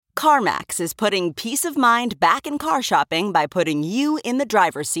CarMax is putting peace of mind back in car shopping by putting you in the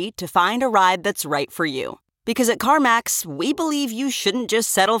driver's seat to find a ride that's right for you. Because at CarMax, we believe you shouldn't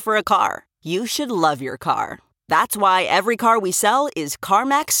just settle for a car. You should love your car. That's why every car we sell is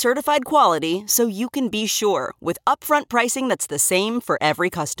CarMax certified quality, so you can be sure with upfront pricing that's the same for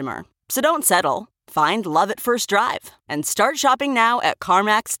every customer. So don't settle. Find love at first drive and start shopping now at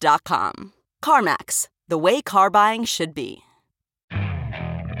CarMax.com. CarMax, the way car buying should be.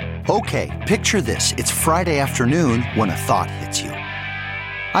 Okay, picture this. It's Friday afternoon when a thought hits you.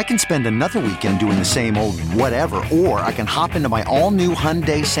 I can spend another weekend doing the same old whatever, or I can hop into my all-new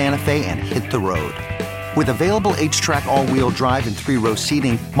Hyundai Santa Fe and hit the road. With available H-Track all-wheel drive and 3-row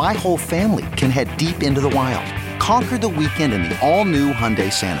seating, my whole family can head deep into the wild. Conquer the weekend in the all-new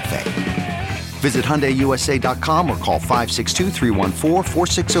Hyundai Santa Fe. Visit HyundaiUSA.com or call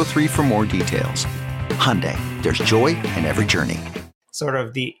 562-314-4603 for more details. Hyundai, there's joy in every journey. Sort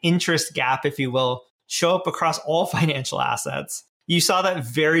of the interest gap, if you will, show up across all financial assets. You saw that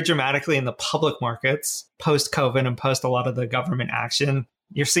very dramatically in the public markets post-COVID and post a lot of the government action.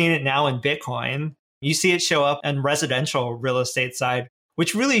 You're seeing it now in Bitcoin. You see it show up in residential real estate side,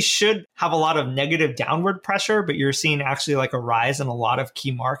 which really should have a lot of negative downward pressure, but you're seeing actually like a rise in a lot of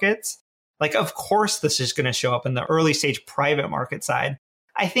key markets. Like, of course, this is going to show up in the early stage private market side.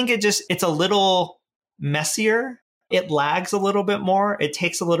 I think it's a little messier. It lags a little bit more. It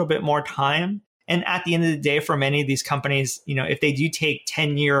takes a little bit more time. And at the end of the day, for many of these companies, if they do take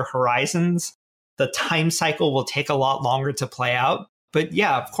 10-year horizons, the time cycle will take a lot longer to play out. But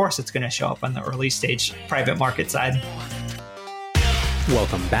yeah, of course, it's going to show up on the early stage private market side.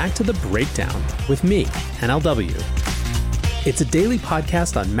 Welcome back to The Breakdown with me, NLW. It's a daily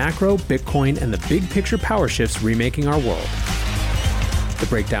podcast on macro, Bitcoin, and the big picture power shifts remaking our world. The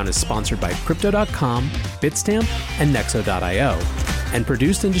Breakdown is sponsored by Crypto.com, Bitstamp, and Nexo.io, and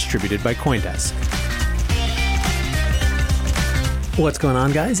produced and distributed by CoinDesk. What's going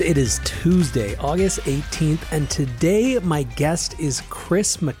on, guys? It is Tuesday, August 18th, and today my guest is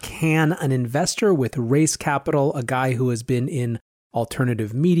Chris McCann, an investor with Race Capital, a guy who has been in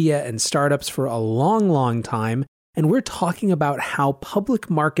alternative media and startups for a long, long time. And we're talking about how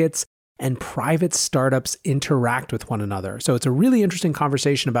public markets and private startups interact with one another. So it's a really interesting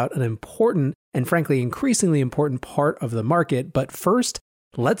conversation about an important and frankly increasingly important part of the market. But first,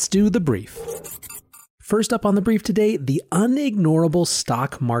 let's do the brief. First up on the brief today, the unignorable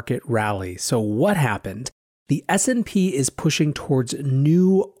stock market rally. So what happened? The S&P is pushing towards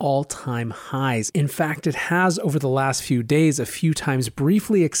new all-time highs. In fact, it has over the last few days a few times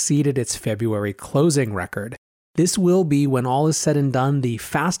briefly exceeded its February closing record. This will be, when all is said and done, the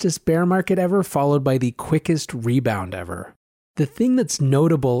fastest bear market ever, followed by the quickest rebound ever. The thing that's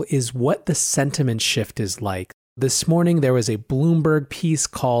notable is what the sentiment shift is like. This morning, there was a Bloomberg piece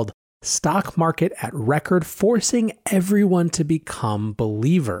called "Stock Market at Record, Forcing Everyone to Become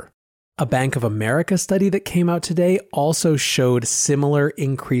Believer." A Bank of America study that came out today also showed similar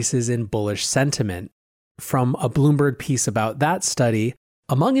increases in bullish sentiment. From a Bloomberg piece about that study,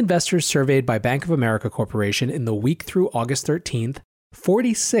 among investors surveyed by Bank of America Corporation in the week through August 13th,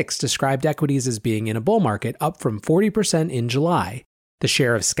 46 described equities as being in a bull market, up from 40% in July. The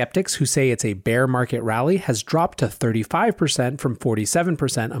share of skeptics who say it's a bear market rally has dropped to 35% from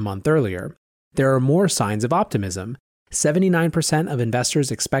 47% a month earlier. There are more signs of optimism. 79% of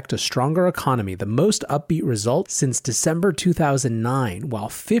investors expect a stronger economy, the most upbeat result since December 2009, while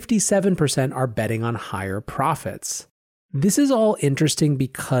 57% are betting on higher profits. This is all interesting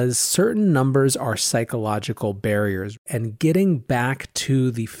because certain numbers are psychological barriers, and getting back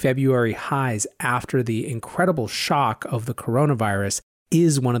to the February highs after the incredible shock of the coronavirus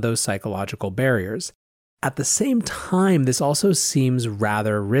is one of those psychological barriers. At the same time, this also seems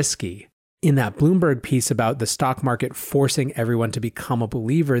rather risky. In that Bloomberg piece about the stock market forcing everyone to become a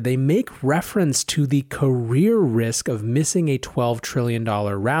believer, they make reference to the career risk of missing a $12 trillion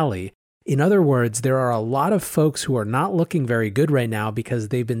rally. In other words, there are a lot of folks who are not looking very good right now because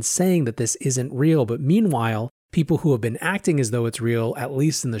they've been saying that this isn't real, but meanwhile, people who have been acting as though it's real, at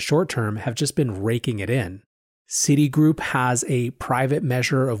least in the short term, have just been raking it in. Citigroup has a private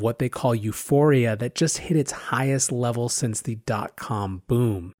measure of what they call euphoria that just hit its highest level since the dot-com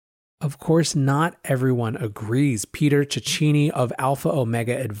boom. Of course, not everyone agrees. Peter Cecchini of Alpha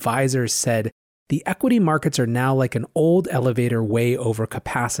Omega Advisors said, "The equity markets are now like an old elevator way over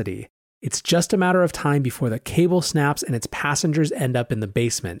capacity. It's just a matter of time before the cable snaps and its passengers end up in the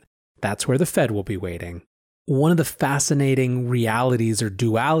basement. That's where the Fed will be waiting." One of the fascinating realities or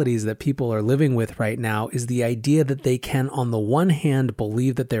dualities that people are living with right now is the idea that they can, on the one hand,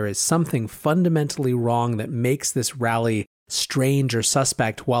 believe that there is something fundamentally wrong that makes this rally strange or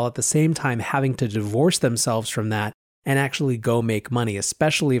suspect, while at the same time having to divorce themselves from that and actually go make money,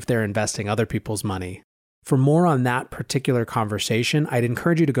 especially if they're investing other people's money. For more on that particular conversation, I'd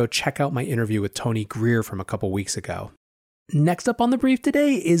encourage you to go check out my interview with Tony Greer from a couple weeks ago. Next up on the brief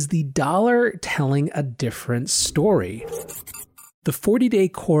today is the dollar telling a different story. The 40-day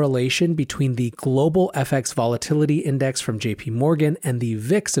correlation between the Global FX Volatility Index from JP Morgan and the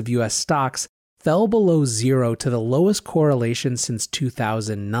VIX of US stocks fell below zero to the lowest correlation since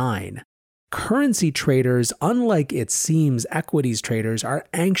 2009. Currency traders, unlike it seems equities traders, are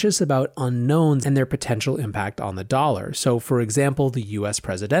anxious about unknowns and their potential impact on the dollar. So, for example, the US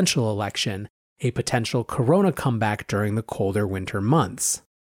presidential election, a potential corona comeback during the colder winter months.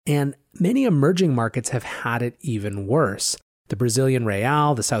 And many emerging markets have had it even worse. The Brazilian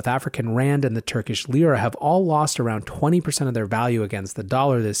real, the South African rand, and the Turkish lira have all lost around 20% of their value against the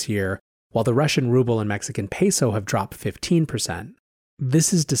dollar this year, while the Russian ruble and Mexican peso have dropped 15%.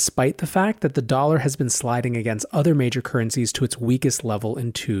 This is despite the fact that the dollar has been sliding against other major currencies to its weakest level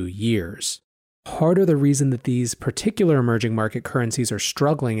in 2 years. Part of the reason that these particular emerging market currencies are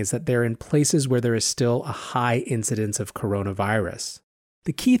struggling is that they're in places where there is still a high incidence of coronavirus.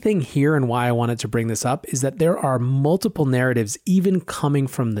 The key thing here, and why I wanted to bring this up, is that there are multiple narratives even coming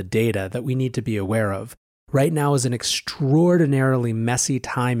from the data that we need to be aware of. Right now is an extraordinarily messy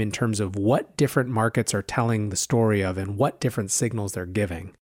time in terms of what different markets are telling the story of and what different signals they're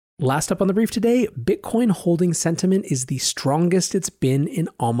giving. Last up on the brief today, Bitcoin holding sentiment is the strongest it's been in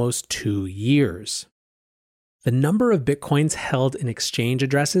almost 2 years. The number of Bitcoins held in exchange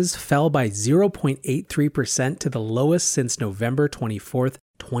addresses fell by 0.83% to the lowest since November 24th,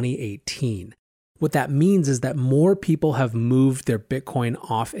 2018. What that means is that more people have moved their Bitcoin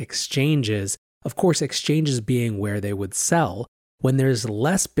off exchanges, of course, exchanges being where they would sell. When there's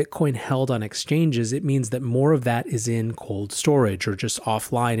less Bitcoin held on exchanges, it means that more of that is in cold storage or just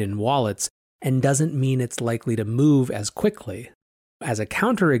offline in wallets, and doesn't mean it's likely to move as quickly. As a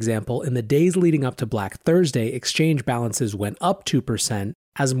counterexample, in the days leading up to Black Thursday, exchange balances went up 2%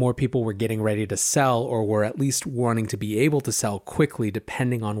 as more people were getting ready to sell or were at least wanting to be able to sell quickly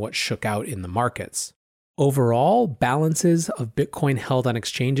depending on what shook out in the markets. Overall, balances of Bitcoin held on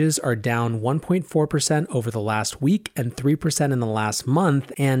exchanges are down 1.4% over the last week and 3% in the last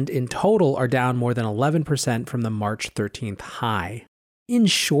month, and in total are down more than 11% from the March 13th high. In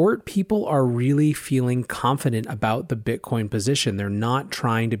short, people are really feeling confident about the Bitcoin position. They're not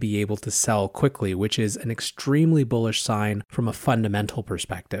trying to be able to sell quickly, which is an extremely bullish sign from a fundamental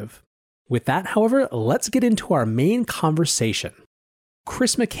perspective. With that, however, let's get into our main conversation.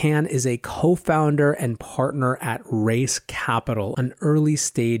 Chris McCann is a co-founder and partner at Reshaped, an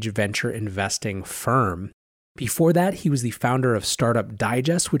early-stage venture investing firm. Before that, he was the founder of Startup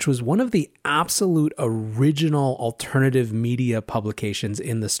Digest, which was one of the absolute original alternative media publications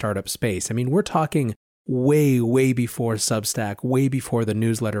in the startup space. I mean, we're talking way before Substack, way before the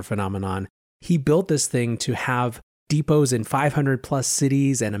newsletter phenomenon. He built this thing to have depots in 500 plus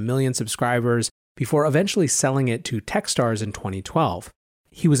cities and 1 million subscribers before eventually selling it to Techstars in 2012.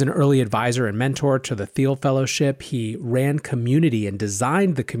 He was an early advisor and mentor to the Thiel Fellowship. He ran community and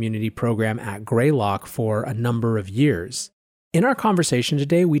designed the community program at Greylock for a number of years. In our conversation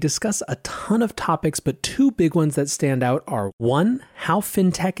today, we discuss a ton of topics, but 2 big ones that stand out are 1, how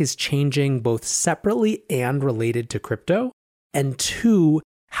fintech is changing both separately and related to crypto, and 2,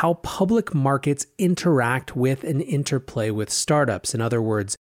 how public markets interact with and interplay with startups. In other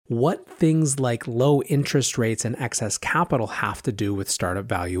words, what things like low interest rates and excess capital have to do with startup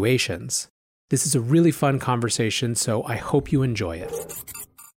valuations. This is a really fun conversation, so I hope you enjoy it.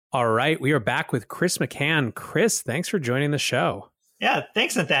 All right, we are back with Chris McCann. Chris, thanks for joining the show. Yeah,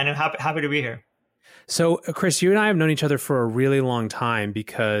 thanks, Nathaniel. Happy to be here. So, Chris, you and I have known each other for a really long time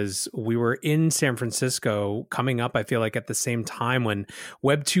because we were in San Francisco coming up, I feel like, at the same time when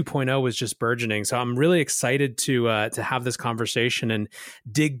Web 2.0 was just burgeoning. So I'm really excited to have this conversation and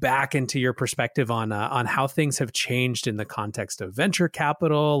dig back into your perspective on how things have changed in the context of venture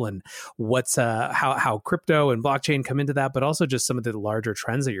capital and what's how crypto and blockchain come into that, but also just some of the larger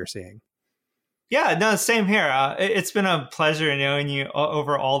trends that you're seeing. Yeah, no, same here. It's been a pleasure knowing you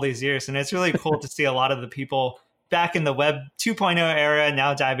over all these years. And it's really cool to see a lot of the people back in the Web 2.0 era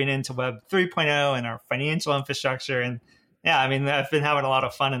now diving into Web 3.0 and our financial infrastructure. And yeah, I mean, I've been having a lot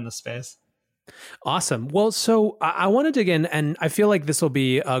of fun in the space. Awesome. Well, so I want to dig in, and I feel like this will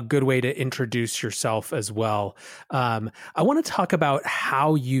be a good way to introduce yourself as well. I want to talk about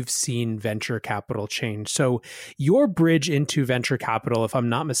how you've seen venture capital change. So your bridge into venture capital, if I'm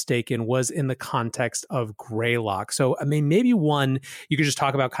not mistaken, was in the context of Greylock. So, I mean, maybe one, you could just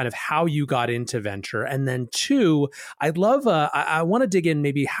talk about kind of how you got into venture. And then two, I'd love, I want to dig in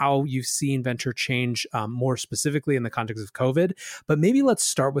maybe how you've seen venture change more specifically in the context of COVID. But maybe let's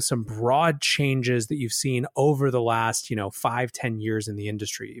start with some broad changes that you've seen over the last, 5-10 years in the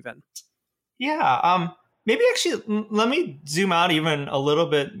industry even. Yeah. Maybe actually, let me zoom out even a little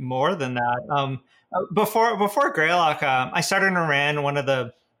bit more than that. Before Greylock, I started and ran one of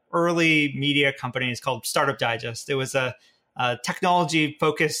the early media companies called Startup Digest. It was a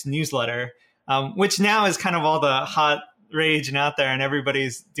technology-focused newsletter, which now is kind of all the hot rage and out there, and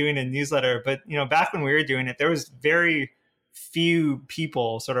everybody's doing a newsletter. But back when we were doing it, there was very few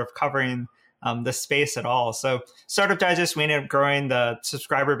people sort of covering the space at all. So Startup Digest, we ended up growing the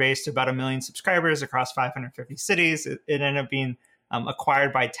subscriber base to about 1 million subscribers across 550 cities. It ended up being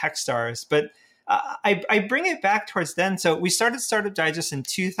acquired by Techstars. But I bring it back towards then. So we started Startup Digest in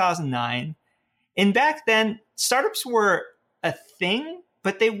 2009. And back then, startups were a thing,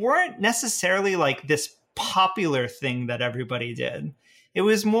 but they weren't necessarily like this popular thing that everybody did. It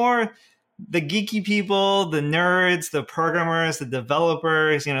was more the geeky people, the nerds, the programmers, the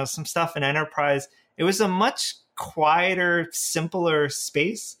developers, some stuff in enterprise. It was a much quieter, simpler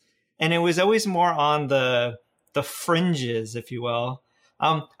space. And it was always more on the fringes, if you will.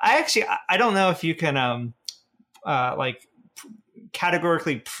 I don't know if you can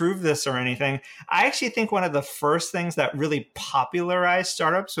categorically prove this or anything. I actually think one of the first things that really popularized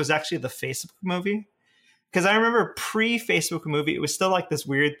startups was actually the Facebook movie. Because I remember pre-Facebook movie, it was still like this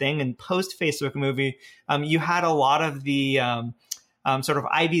weird thing. And post-Facebook movie, you had a lot of the sort of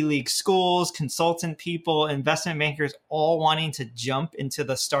Ivy League schools, consultant people, investment bankers all wanting to jump into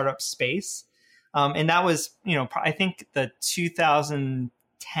the startup space. And that was, I think the 2010-11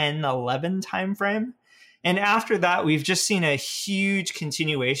 timeframe. And after that, we've just seen a huge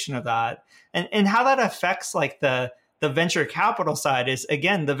continuation of that. And how that affects like the venture capital side is,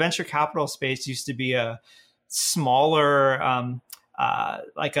 again, the venture capital space used to be a smaller,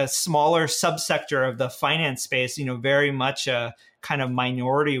 like a smaller subsector of the finance space, very much a kind of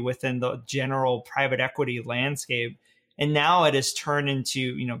minority within the general private equity landscape. And now it has turned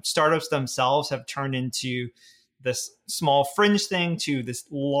into, startups themselves have turned into this small fringe thing to this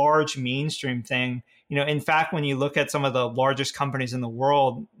large mainstream thing. In fact, when you look at some of the largest companies in the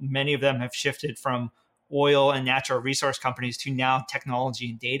world, many of them have shifted from oil and natural resource companies to now technology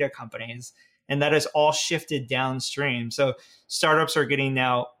and data companies. And that has all shifted downstream. So startups are getting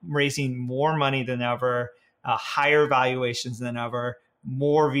now raising more money than ever, higher valuations than ever,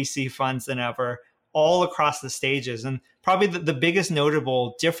 more VC funds than ever, all across the stages. And probably the biggest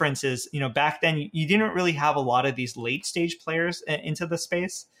notable difference is, back then you didn't really have a lot of these late stage players into the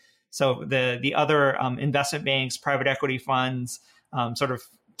space. So the other investment banks, private equity funds, sort of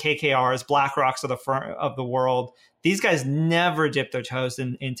KKRs, BlackRocks of the world, these guys never dip their toes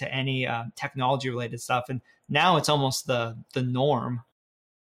into any technology related stuff. And now it's almost the norm.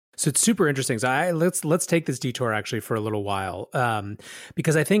 So it's super interesting. So let's take this detour actually for a little while,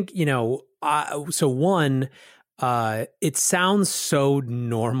 because I think, so one, it sounds so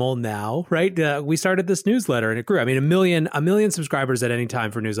normal now, right? We started this newsletter and it grew. I mean, a million subscribers at any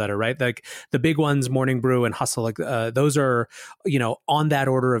time for newsletter, right? Like the big ones, Morning Brew and Hustle, like those are, on that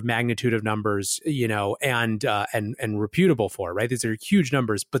order of magnitude of numbers, and reputable for, right? These are huge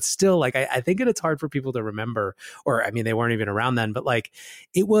numbers, but still, like I think it's hard for people to remember, or I mean, they weren't even around then, but like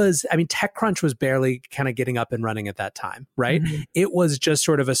it was. I mean, TechCrunch was barely kind of getting up and running at that time, right? Mm-hmm. It was just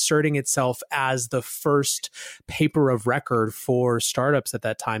sort of asserting itself as the first paper of record for startups at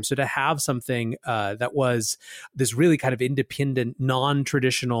that time. So to have something that was this really kind of independent,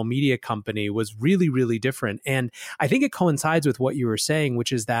 non-traditional media company was really, really different. And I think it coincides with what you were saying,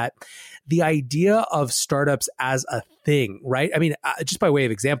 which is that the idea of startups as a thing, right? I mean, just by way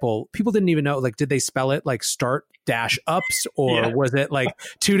of example, people didn't even know, like, did they spell it like start dash ups or was it like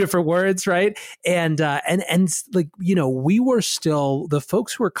two different words, right? And like, we were still, the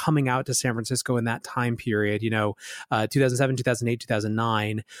folks who were coming out to San Francisco in that time period, 2007, 2008,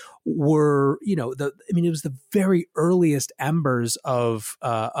 2009, were, it was the very earliest embers of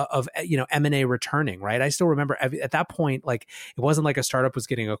M&A returning, right? I still remember at that point, like, it wasn't like a startup was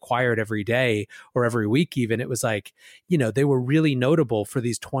getting acquired every day or every week even. It was like, they were really notable for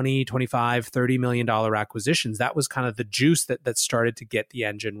these 20, 25, $30 million acquisitions. That was kind of the juice that started to get the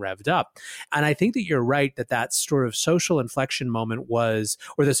engine revved up. And I think that you're right that sort of social inflection moment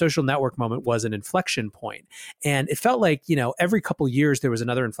or the social network moment was an inflection point. And it felt like, every couple of years there was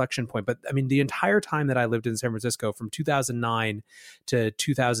another inflection point. But I mean, the entire time that I lived in San Francisco from 2009 to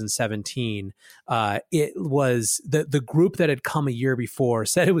 2017, it was the group that had come a year before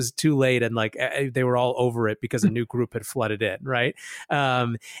said it was too late, and like they were all over it because a new group had flooded in, right?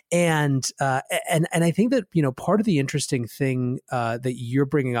 And I think that part of the interesting thing that you're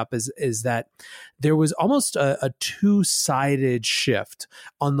bringing up is that there was almost a two-sided shift.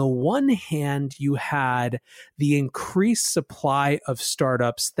 On the one hand, you had the increased supply of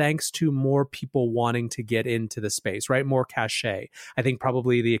startups thanks to more people wanting to get into the space, right? More cachet. I think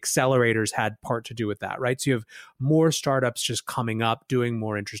probably the accelerators had part to do with that, right? So you have more startups just coming up, doing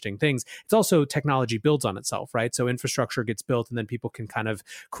more interesting things. It's also technology builds on itself, right? So infrastructure gets built and then people can kind of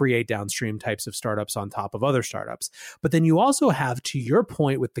create downstream types of startups on top of other startups. But then you also have, to your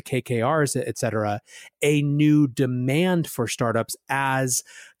point with the KKRs, et cetera, a new demand for startups as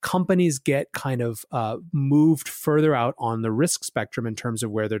companies get kind of moved further out on the risk spectrum in terms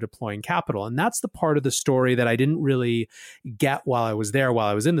of where they're deploying capital. And that's the part of the story that I didn't really get while I was there, while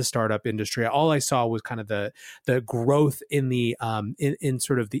I was in the startup industry. All I saw was kind of the growth in the in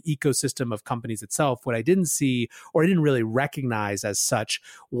sort of the ecosystem of companies itself. What I didn't see, or I didn't really recognize as such,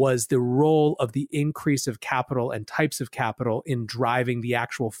 was the role of the increase of capital and types of capital in driving the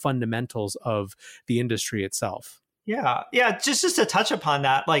actual fundamentals of the industry itself. Yeah. Just to touch upon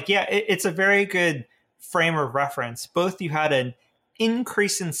that, it's a very good frame of reference. Both you had an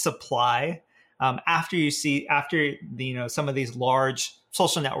increase in supply after some of these large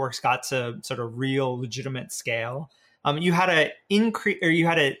social networks got to sort of real legitimate scale. You had an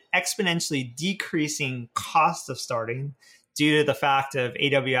exponentially decreasing cost of starting due to the fact of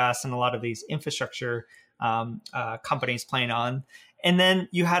AWS and a lot of these infrastructure companies playing on. And then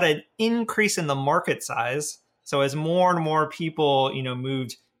you had an increase in the market size. So as more and more people,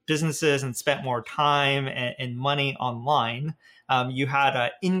 moved businesses and spent more time and money online, you had an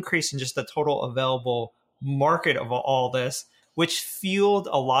increase in just the total available market of all this, which fueled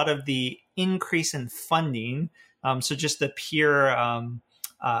a lot of the increase in funding. So just the pure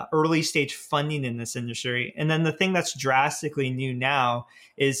early stage funding in this industry. And then the thing that's drastically new now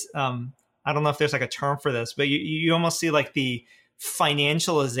is, I don't know if there's like a term for this, but you almost see like the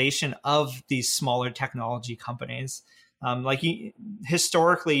financialization of these smaller technology companies.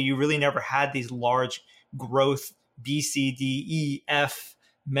 Historically, you really never had these large growth B, C, D, E, F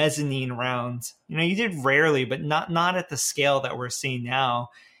mezzanine rounds. You did rarely, but not at the scale that we're seeing now.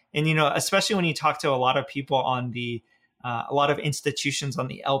 And, especially when you talk to a lot of people on a lot of institutions on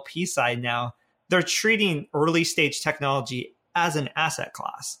the LP side now, they're treating early stage technology as an asset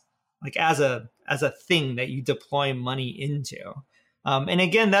class, like as a thing that you deploy money into. And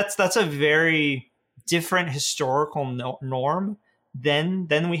again, that's a very different historical norm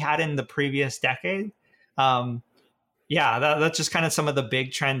than we had in the previous decade. That's just kind of some of the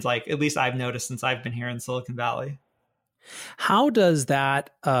big trends, like at least I've noticed since I've been here in Silicon Valley. How does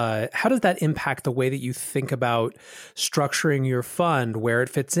that impact the way that you think about structuring your fund, where it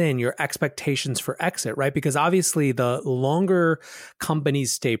fits in, your expectations for exit, right? Because obviously the longer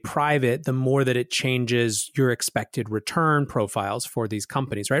companies stay private, the more that it changes your expected return profiles for these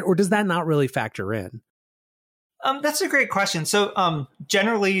companies, right? Or does that not really factor in? That's a great question. So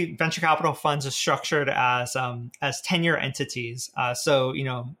generally, venture capital funds are structured as 10-year entities. So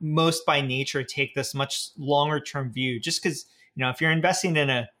most by nature take this much longer term view. Just because if you're investing in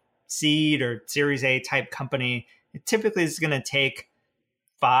a seed or Series A type company, it typically is going to take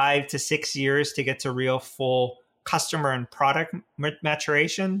 5 to 6 years to get to real full customer and product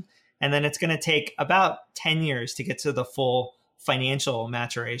maturation, and then it's going to take about 10 years to get to the full financial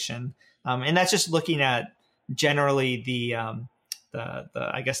maturation. And that's just looking at generally the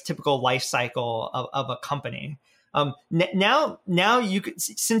I guess typical life cycle of a company. Now you could,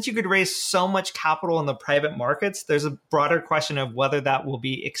 since you could raise so much capital in the private markets, there's a broader question of whether that will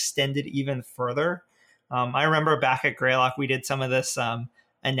be extended even further. I remember back at Greylock, we did some of this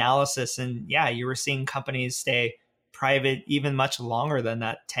analysis, and you were seeing companies stay private even much longer than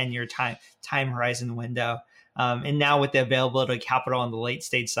that 10-year time horizon window. And now with the availability of capital on the late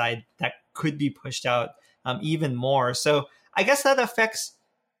stage side, that could be pushed out even more. So I guess that affects.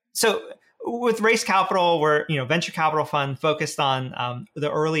 So with Race Capital, we're venture capital fund focused on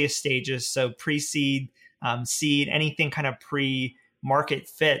the earliest stages, so pre-seed, seed, anything kind of pre-market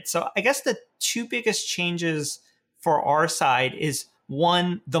fit. So I guess the two biggest changes for our side is,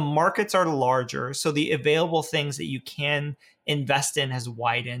 one, the markets are larger, so the available things that you can invest in has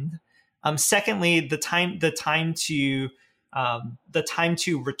widened. Secondly, the time to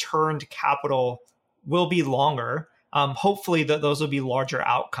return to capital will be longer. Hopefully those will be larger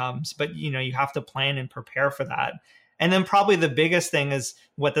outcomes, but you have to plan and prepare for that. And then probably the biggest thing is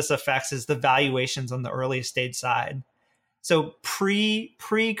what this affects is the valuations on the early stage side. So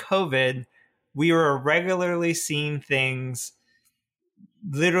pre-COVID, we were regularly seeing things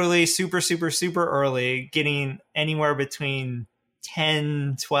literally super, super, super early, getting anywhere between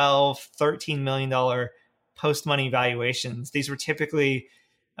 10, 12, $13 million post-money valuations. These were typically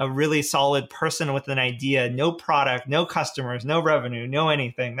a really solid person with an idea, no product, no customers, no revenue, no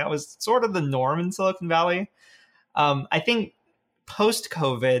anything. That was sort of the norm in Silicon Valley. I think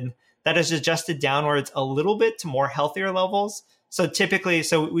post-COVID, that has adjusted downwards a little bit to more healthier levels. So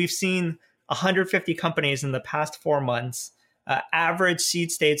we've seen 150 companies in the past 4 months. Average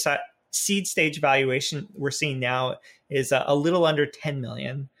seed stage valuation we're seeing now is a little under 10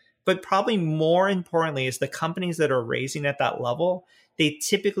 million. But probably more importantly is the companies that are raising at that level, they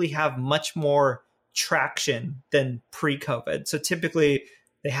typically have much more traction than pre-COVID. So typically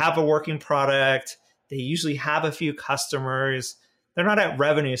they have a working product. They usually have a few customers. They're not at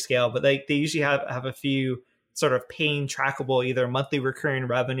revenue scale, but they usually have a few sort of paying trackable, either monthly recurring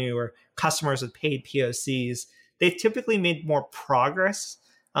revenue or customers with paid POCs. They've typically made more progress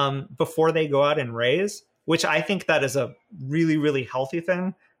before they go out and raise, which I think that is a really, really healthy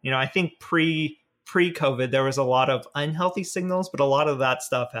thing. I think pre-COVID, there was a lot of unhealthy signals, but a lot of that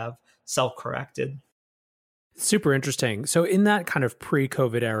stuff have self-corrected. Super interesting. So in that kind of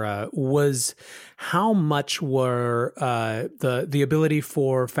pre-COVID era, how much were the ability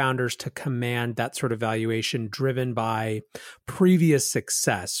for founders to command that sort of valuation driven by previous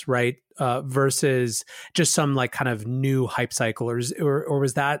success, right? Versus just some like kind of new hype cycle, or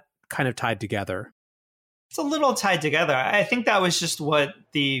was that kind of tied together? It's a little tied together. I think that was just what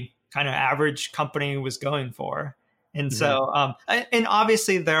the kind of average company was going for. And so, and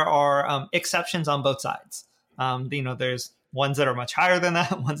obviously there are exceptions on both sides. There's ones that are much higher than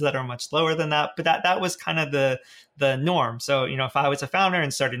that, ones that are much lower than that, but that was kind of the norm. So, if I was a founder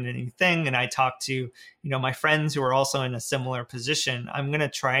and started a new thing and I talked to, my friends who are also in a similar position, I'm going to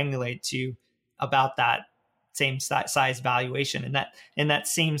triangulate to about that same size valuation and that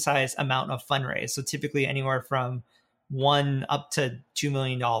same size amount of fundraise. So typically anywhere from $1 up to $2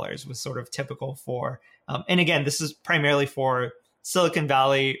 million was sort of typical for, and again, this is primarily for Silicon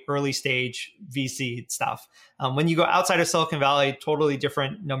Valley, early stage VC stuff. When you go outside of Silicon Valley, totally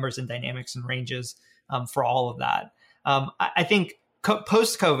different numbers and dynamics and ranges for all of that. I think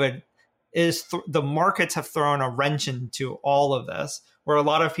post-COVID the markets have thrown a wrench into all of this, where a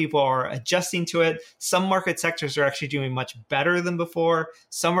lot of people are adjusting to it. Some market sectors are actually doing much better than before.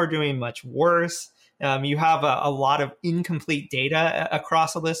 Some are doing much worse. You have a lot of incomplete data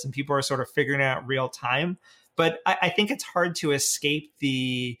across all this, and people are sort of figuring it out real time. But I think it's hard to escape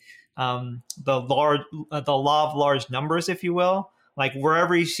the law of large numbers, if you will. Like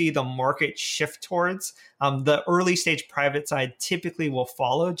wherever you see the market shift towards, the early stage private side typically will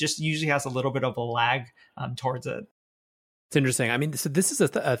follow, just usually has a little bit of a lag towards it. It's interesting. I mean, so this is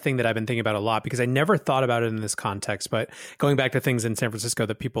a thing that I've been thinking about a lot because I never thought about it in this context. But going back to things in San Francisco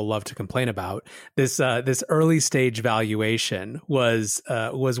that people love to complain about, this early stage valuation was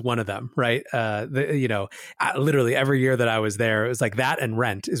one of them, right? Literally every year that I was there, it was like that and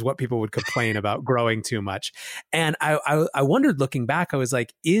rent is what people would complain about growing too much. And I wondered, looking back, I was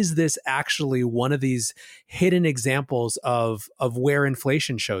like, is this actually one of these hidden examples of where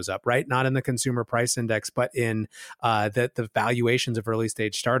inflation shows up, right? Not in the consumer price index, but in the valuations of early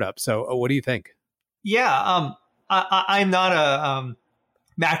stage startups. So what do you think? Yeah, I'm not a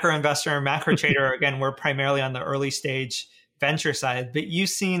macro investor or macro trader. Again, we're primarily on the early stage venture side, but you've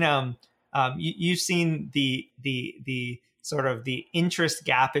seen the sort of the interest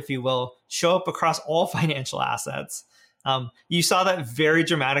gap, if you will, show up across all financial assets. You saw that very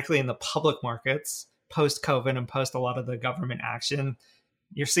dramatically in the public markets post-COVID and post a lot of the government action.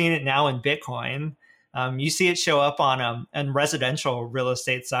 You're seeing it now in Bitcoin. You see it show up on residential real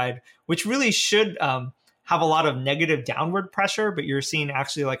estate side, which really should have a lot of negative downward pressure, but you're seeing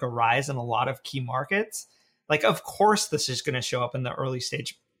actually like a rise in a lot of key markets. Like, of course, this is going to show up in the early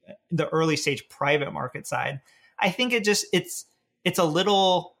stage private market side. I think it's a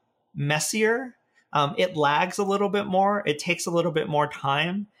little messier. It lags a little bit more. It takes a little bit more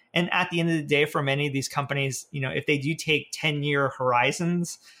time. And at the end of the day, for many of these companies, if they do take 10-year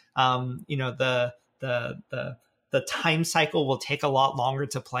horizons, the time cycle will take a lot longer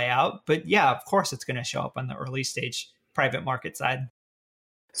to play out. But yeah, of course, it's going to show up on the early stage private market side.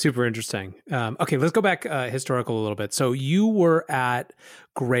 Super interesting. Okay, let's go back historical a little bit. So you were at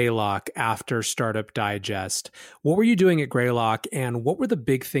Greylock after Startup Digest. What were you doing at Greylock, and what were the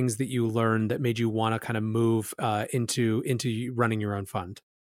big things that you learned that made you want to kind of move into running your own fund?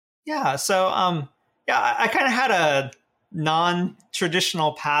 Yeah, so I kind of had a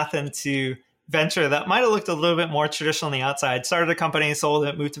non-traditional path into venture that might have looked a little bit more traditional on the outside. Started a company, sold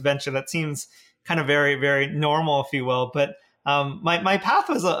it, moved to venture. That seems kind of very, very normal, if you will. But my path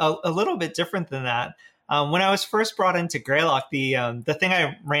was a little bit different than that. When I was first brought into Greylock, the thing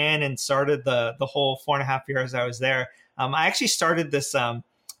I ran and started the whole 4.5 years I was there, I actually started this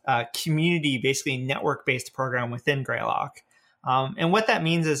community, basically network-based program within Greylock. And what that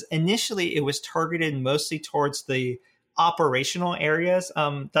means is initially it was targeted mostly towards the operational areas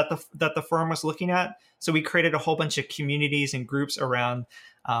that the firm was looking at. So we created a whole bunch of communities and groups around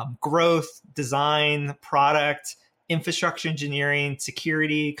growth, design, product, infrastructure engineering,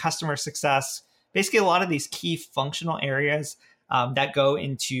 security, customer success, basically a lot of these key functional areas that go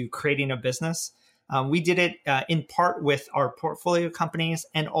into creating a business. We did it in part with our portfolio companies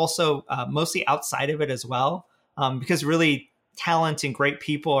and also mostly outside of it as well, because really talent and great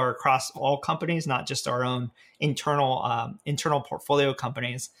people are across all companies, not just our own internal portfolio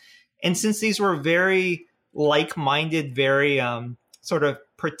companies. And since these were very like-minded, very sort of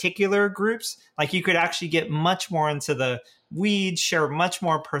particular groups, like you could actually get much more into the weeds, share much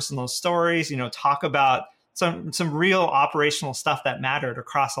more personal stories, talk about some real operational stuff that mattered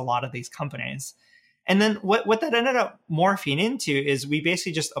across a lot of these companies. And then what that ended up morphing into is we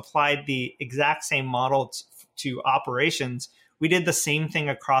basically just applied the exact same model to operations. We did the same thing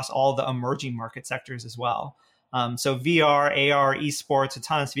across all the emerging market sectors as well. So VR, AR, esports,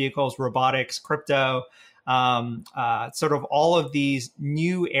 autonomous vehicles, robotics, crypto, sort of all of these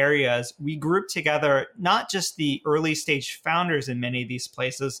new areas. We grouped together not just the early stage founders in many of these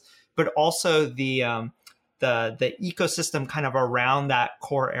places, but also the ecosystem kind of around that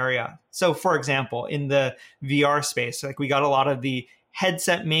core area. So for example, in the VR space, like we got a lot of the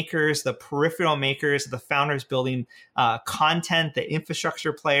headset makers, the peripheral makers, the founders building content, the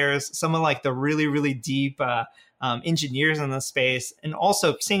infrastructure players, some of like the really, really deep engineers in the space. And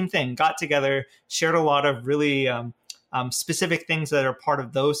also same thing, got together, shared a lot of really specific things that are part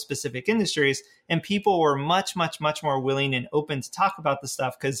of those specific industries. And people were much, much, much more willing and open to talk about this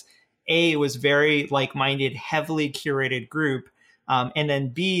stuff because A, it was very like-minded, heavily curated group. And then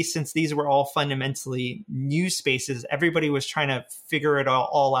B, since these were all fundamentally new spaces, everybody was trying to figure it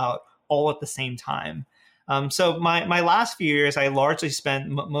all out all at the same time. So my last few years, I largely spent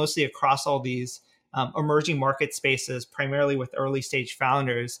mostly across all these emerging market spaces, primarily with early stage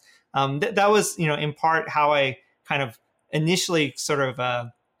founders. That was, in part how I kind of initially sort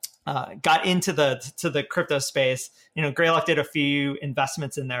of got into the crypto space. Greylock did a few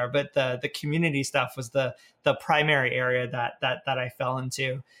investments in there, but the community stuff was the primary area that I fell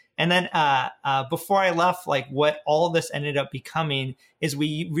into. And then before I left, like what all of this ended up becoming is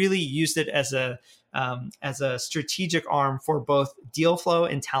we really used it as a strategic arm for both deal flow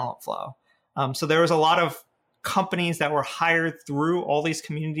and talent flow. So there was a lot of companies that were hired through all these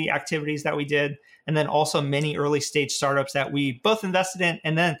community activities that we did, and then also many early stage startups that we both invested in,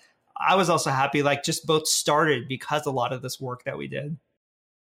 and then I was also happy, like just both started because a lot of this work that we did.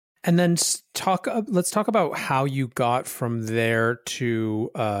 And then let's talk about how you got from there to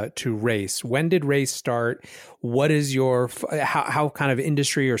Race. When did Race start? What is your how kind of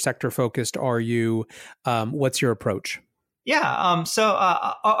industry or sector focused are you? What's your approach? Yeah, so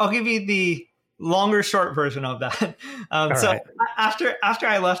I'll give you the longer short version of that. Right. After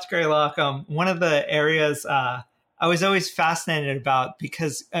I left Greylock, one of the areas I was always fascinated about,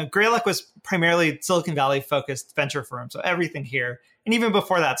 because Greylock was primarily Silicon Valley focused venture firm. So everything here. And even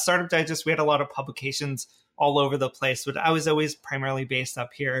before that, Startup Digest, we had a lot of publications all over the place, but I was always primarily based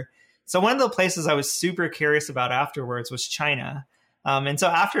up here. So one of the places I was super curious about afterwards was China. And so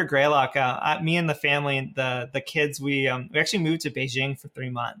after Greylock, me and the family and the kids, we actually moved to Beijing for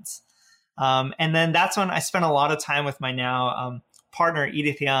 3 months. And then that's when I spent a lot of time with my now partner,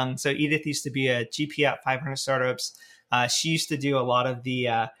 Edith Young. So Edith used to be a GP at 500 Startups. She used to do a lot of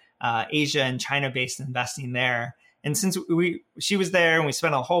the Asia and China-based investing there. And since she was there and we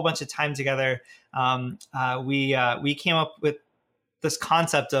spent a whole bunch of time together, we came up with this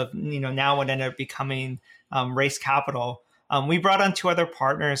concept of, now what ended up becoming Race Capital. We brought on two other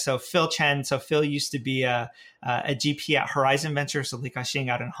partners. So Phil Chen. So Phil used to be a GP at Horizon Ventures, so Li Ka-shing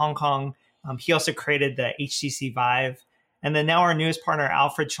out in Hong Kong. He also created the HTC Vive. And then now our newest partner,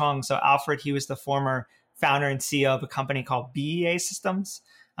 Alfred Chong. So Alfred, he was the former founder and CEO of a company called BEA Systems.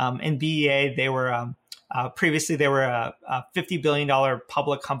 In BEA, they were previously they were a $50 billion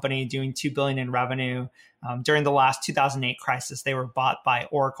public company doing $2 billion in revenue. During the last 2008 crisis, they were bought by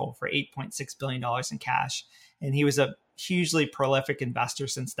Oracle for $8.6 billion in cash. And he was a hugely prolific investor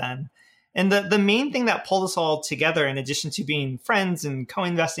since then. And the main thing that pulled us all together, in addition to being friends and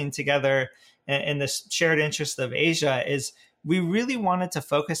co-investing together in this shared interest of Asia, is we really wanted to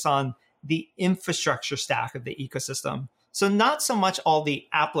focus on the infrastructure stack of the ecosystem. So not so much all the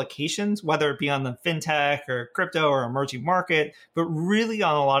applications, whether it be on the fintech or crypto or emerging market, but really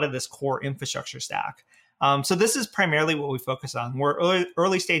on a lot of this core infrastructure stack. So this is primarily what we focus on. We're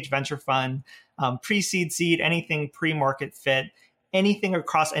early stage venture fund, pre-seed, seed, anything pre-market fit, anything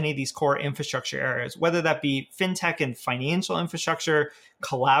across any of these core infrastructure areas, whether that be fintech and financial infrastructure,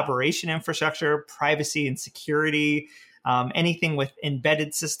 collaboration infrastructure, privacy and security, anything with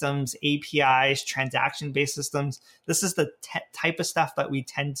embedded systems, APIs, transaction-based systems. This is the type of stuff that we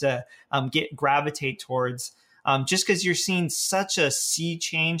tend to gravitate towards, just because you're seeing such a sea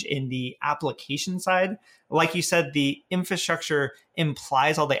change in the application side. Like you said, the infrastructure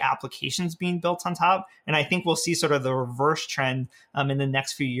implies all the applications being built on top. And I think we'll see sort of the reverse trend in the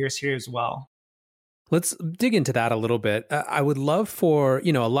next few years here as well. Let's dig into that a little bit. I would love for,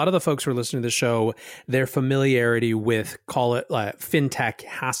 a lot of the folks who are listening to the show, their familiarity with, call it fintech,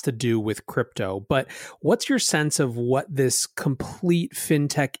 has to do with crypto. But what's your sense of what this complete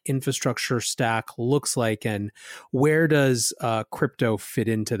fintech infrastructure stack looks like, and where does crypto fit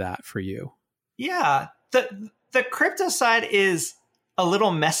into that for you? Yeah, the crypto side is a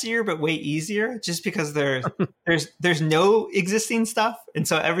little messier, but way easier, just because there's no existing stuff, and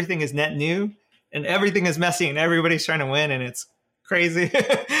so everything is net new. And everything is messy and everybody's trying to win and it's crazy.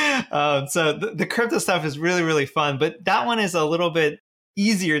 So the crypto stuff is really, really fun. But that one is a little bit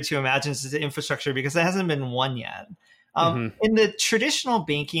easier to imagine as the infrastructure because it hasn't been won yet. In the traditional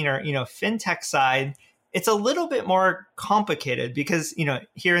banking or, fintech side, it's a little bit more complicated because,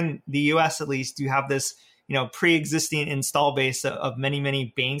 here in the US, at least, you have this, pre-existing install base of many,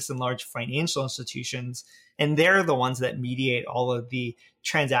 many banks and large financial institutions. And they're the ones that mediate all of the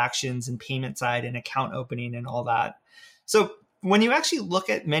transactions and payment side and account opening and all that. So when you actually look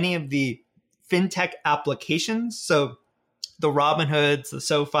at many of the fintech applications, so the Robinhoods, the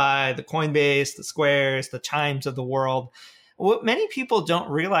SoFi, the Coinbase, the Squares, the Chimes of the world, what many people don't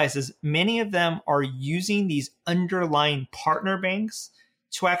realize is many of them are using these underlying partner banks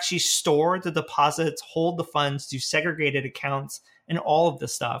to actually store the deposits, hold the funds, do segregated accounts, and all of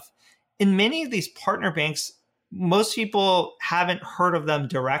this stuff. In many of these partner banks, most people haven't heard of them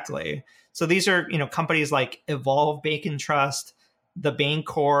directly. So these are, companies like Evolve Bank and Trust, the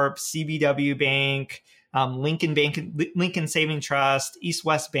Bancorp, CBW Bank, Lincoln Saving Trust, East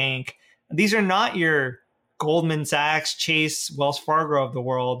West Bank. These are not your Goldman Sachs, Chase, Wells Fargo of the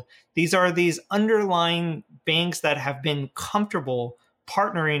world. These are these underlying banks that have been comfortable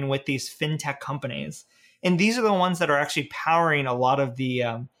partnering with these fintech companies. And these are the ones that are actually powering a lot of the,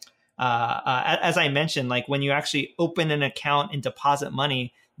 as I mentioned, like when you actually open an account and deposit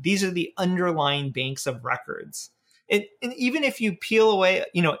money, these are the underlying banks of records. And even if you peel away,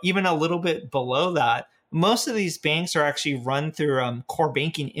 even a little bit below that, most of these banks are actually run through core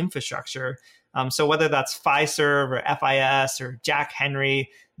banking infrastructure. So whether that's Fiserv or FIS or Jack Henry,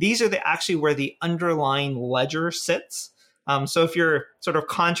 these are actually where the underlying ledger sits. So if you're sort of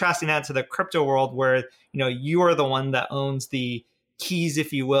contrasting that to the crypto world where, you are the one that owns the keys,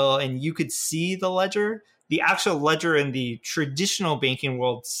 if you will, and you could see the ledger, the actual ledger in the traditional banking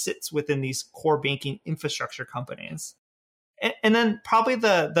world sits within these core banking infrastructure companies. And then probably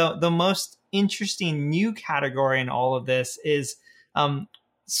the most interesting new category in all of this is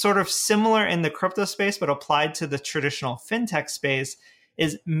sort of similar in the crypto space, but applied to the traditional fintech space,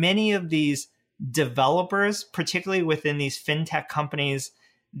 is many of these developers, particularly within these fintech companies,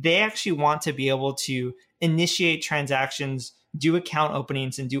 they actually want to be able to initiate transactions, do account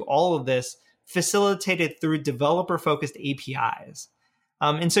openings, and do all of this facilitated through developer-focused APIs.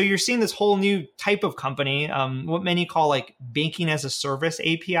 And so you're seeing this whole new type of company, what many call like banking as a service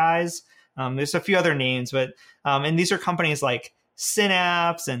APIs. There's a few other names, but and these are companies like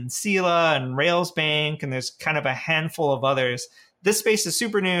Synapse and Sila and Railsbank, and there's kind of a handful of others this space is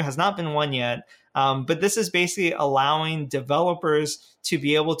super new, has not been won yet. But this is basically allowing developers to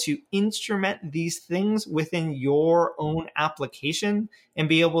be able to instrument these things within your own application and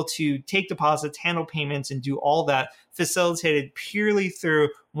be able to take deposits, handle payments, and do all that facilitated purely through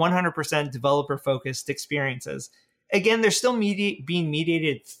 100% developer-focused experiences. Again, they're still being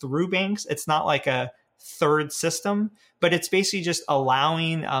mediated through banks. It's not like a third system, but it's basically just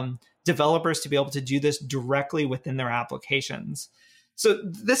allowing developers to be able to do this directly within their applications. So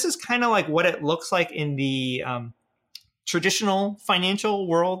this is kind of like what it looks like in the traditional financial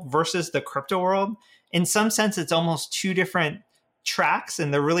world versus the crypto world. In some sense, it's almost two different tracks,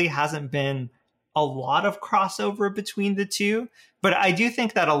 and there really hasn't been a lot of crossover between the two. But I do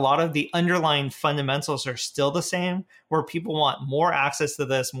think that a lot of the underlying fundamentals are still the same, where people want more access to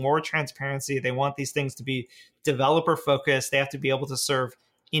this, more transparency. They want these things to be developer focused. They have to be able to serve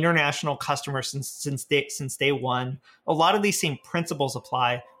international customers since day one. A lot of these same principles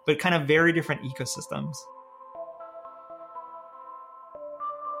apply, but kind of very different ecosystems.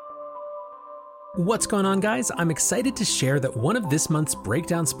 What's going on, guys? I'm excited to share that one of this month's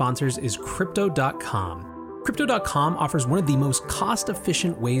breakdown sponsors is Crypto.com. Crypto.com offers one of the most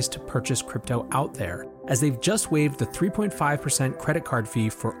cost-efficient ways to purchase crypto out there, as they've just waived the 3.5% credit card fee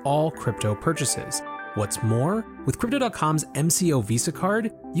for all crypto purchases. What's more, with Crypto.com's MCO Visa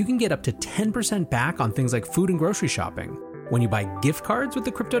card, you can get up to 10% back on things like food and grocery shopping. When you buy gift cards with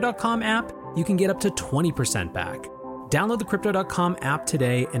the Crypto.com app, you can get up to 20% back. Download the Crypto.com app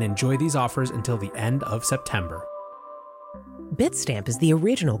today and enjoy these offers until the end of September. Bitstamp is the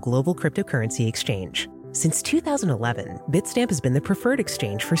original global cryptocurrency exchange. Since 2011, Bitstamp has been the preferred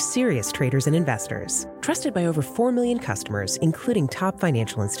exchange for serious traders and investors, trusted by over 4 million customers, including top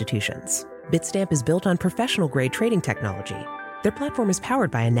financial institutions. Bitstamp is built on professional-grade trading technology. Their platform is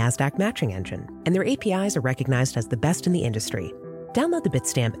powered by a NASDAQ matching engine, and their APIs are recognized as the best in the industry. Download the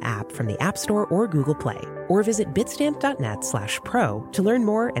Bitstamp app from the App Store or Google Play, or visit bitstamp.net/pro to learn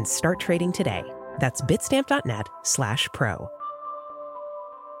more and start trading today. That's bitstamp.net/pro.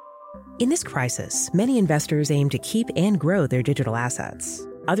 In this crisis, many investors aim to keep and grow their digital assets.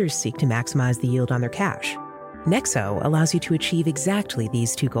 Others seek to maximize the yield on their cash. Nexo allows you to achieve exactly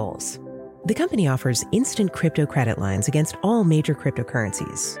these two goals. The company offers instant crypto credit lines against all major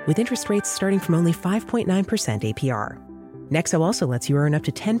cryptocurrencies, with interest rates starting from only 5.9% APR. Nexo also lets you earn up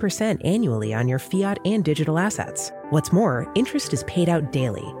to 10% annually on your fiat and digital assets. What's more, interest is paid out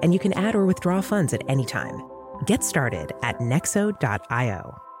daily, and you can add or withdraw funds at any time. Get started at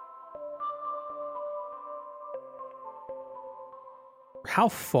nexo.io. How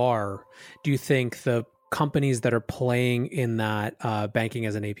far do you think the companies that are playing in that banking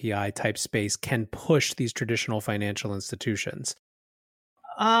as an API type space can push these traditional financial institutions?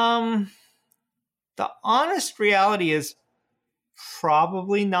 The honest reality is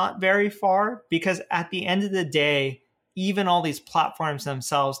probably not very far, because at the end of the day, even all these platforms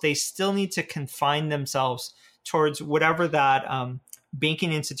themselves, they still need to confine themselves towards whatever that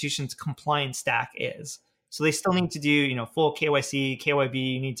banking institution's compliance stack is. So they still need to do, full KYC,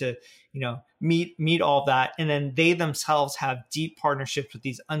 KYB. You need to, meet all of that. And then they themselves have deep partnerships with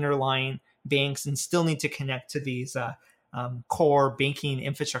these underlying banks and still need to connect to these core banking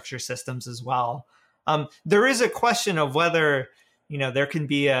infrastructure systems as well. There is a question of whether, there can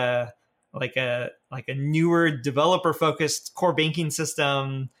be a newer developer focused core banking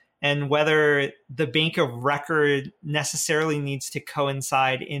system, and whether the bank of record necessarily needs to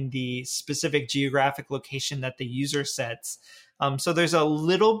coincide in the specific geographic location that the user sets. So there's a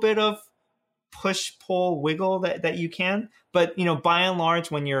little bit of push, pull, wiggle that you can. But, by and large,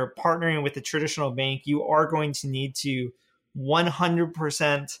 when you're partnering with a traditional bank, you are going to need to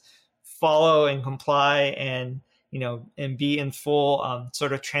 100% follow and comply and be in full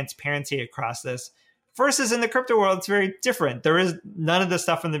sort of transparency across this. Versus in the crypto world, it's very different. There is none of this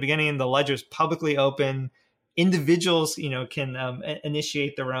stuff from the beginning. The ledger's publicly open. Individuals, can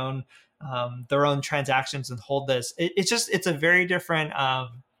initiate their own transactions and hold this. It's a very different.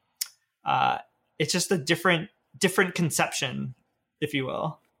 It's just a different conception, if you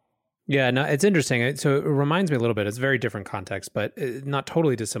will. Yeah, no, it's interesting. So it reminds me a little bit. It's a very different context, but not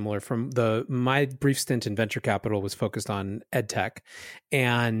totally dissimilar from my brief stint in venture capital was focused on ed tech.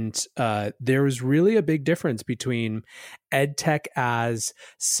 And there was really a big difference between ed tech as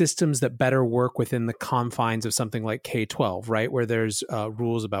systems that better work within the confines of something like K-12, right? Where there's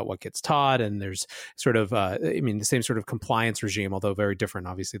rules about what gets taught, and there's sort of, the same sort of compliance regime, although very different,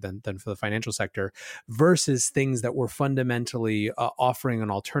 obviously, than for the financial sector, versus things that were fundamentally offering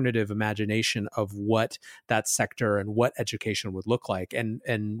an alternative of imagination of what that sector and what education would look like. And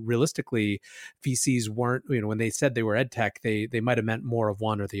realistically, VCs weren't, when they said they were ed tech, they might have meant more of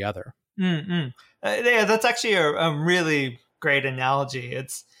one or the other. Yeah, that's actually a really great analogy.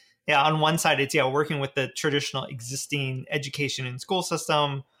 It's on one side, it's working with the traditional existing education and school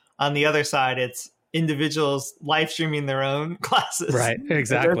system. On the other side, it's individuals live streaming their own classes. Right.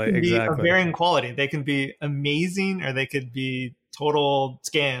 Exactly. There can be exactly. a varying quality. They can be amazing, or they could be total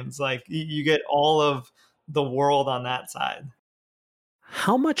scams. Like you get all of the world on that side.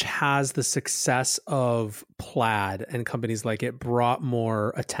 How much has the success of Plaid and companies like it brought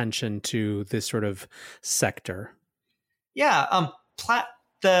more attention to this sort of sector? Yeah,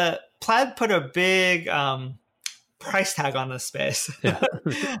 Plaid put a big price tag on this space. Yeah.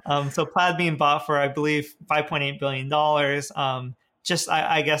 So Plaid being bought for, I believe, $5.8 billion,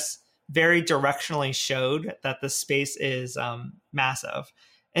 I guess, very directionally showed that the space is massive.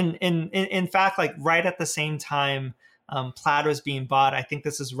 And in fact, like right at the same time Plaid was being bought, I think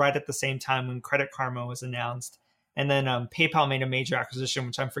this is right at the same time when Credit Karma was announced. And then PayPal made a major acquisition,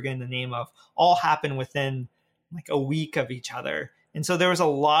 which I'm forgetting the name of, all happened within like a week of each other. And so there was a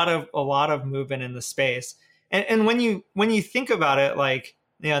lot of movement in the space. And when you think about it, like,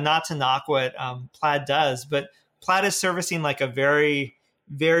 not to knock what Plaid does, but Plaid is servicing like a very,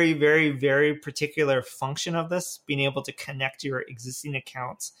 very, very, very particular function of this, being able to connect your existing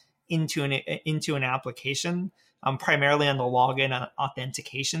accounts into an application, primarily on the login and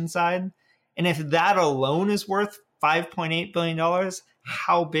authentication side. And if that alone is worth $5.8 billion,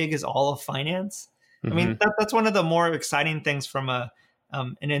 how big is all of finance? I mean, that's one of the more exciting things from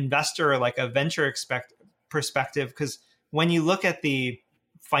an investor, like a venture perspective, because when you look at the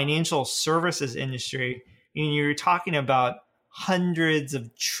financial services industry, you're talking about hundreds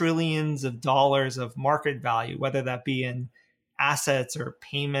of trillions of dollars of market value, whether that be in assets or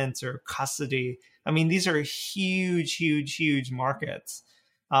payments or custody. I mean, these are huge, huge, huge markets.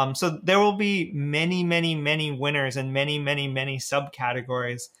 So there will be many, many, many winners and many, many, many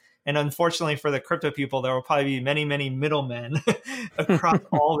subcategories. And unfortunately for the crypto people, there will probably be many, many middlemen across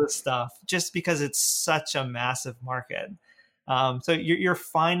all this stuff, just because it's such a massive market. So you're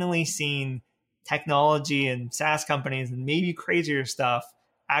finally seeing technology and SaaS companies and maybe crazier stuff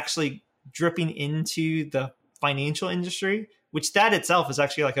actually dripping into the financial industry, which that itself is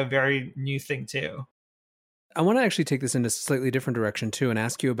actually like a very new thing too. I want to actually take this in a slightly different direction too and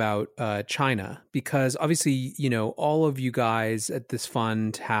ask you about China, because obviously, all of you guys at this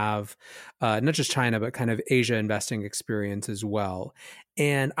fund have not just China, but kind of Asia investing experience as well.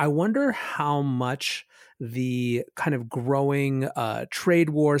 And I wonder how much the kind of growing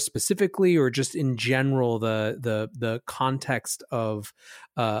trade war specifically, or just in general, the context of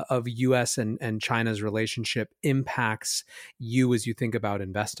U.S. and China's relationship impacts you as you think about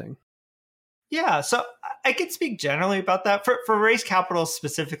investing. Yeah, so I could speak generally about that. For Raise Capital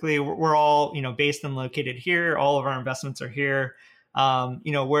specifically, we're all based and located here. All of our investments are here.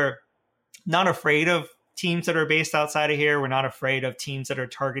 We're not afraid of teams that are based outside of here. We're not afraid of teams that are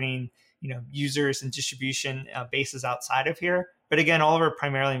targeting users and distribution bases outside of here. But again, all of our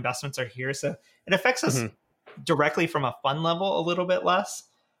primarily investments are here, so it affects us directly from a fund level a little bit less.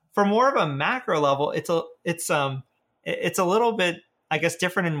 For more of a macro level, it's a little bit, I guess,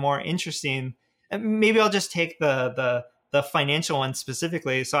 different and more interesting. And maybe I'll just take the financial one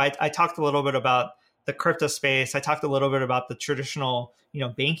specifically. So I talked a little bit about the crypto space. I talked a little bit about the traditional,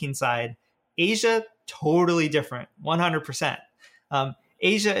 banking side. Asia, totally different, 100%.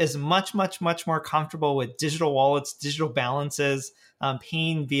 Asia is much, much, much more comfortable with digital wallets, digital balances,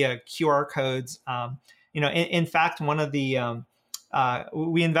 paying via QR codes. In fact, one of the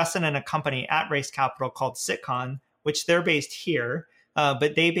we invested in a company at Race Capital called Sitcon, which they're based here.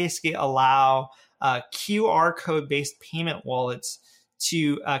 But they basically allow QR code-based payment wallets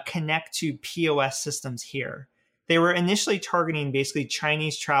to connect to POS systems here. They were initially targeting basically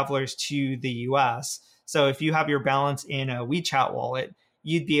Chinese travelers to the US. So if you have your balance in a WeChat wallet,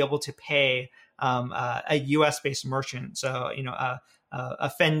 you'd be able to pay a US-based merchant. So,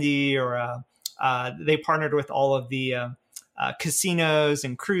 a Fendi, or they partnered with all of the casinos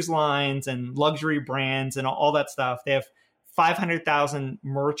and cruise lines and luxury brands and all that stuff. They have 500,000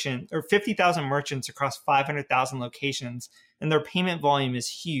 merchants or 50,000 merchants across 500,000 locations, and their payment volume is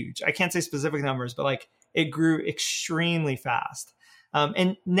huge. I can't say specific numbers, but like it grew extremely fast.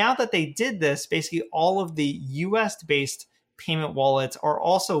 And now that they did this, basically all of the US based payment wallets are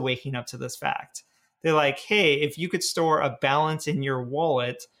also waking up to this fact. They're like, hey, if you could store a balance in your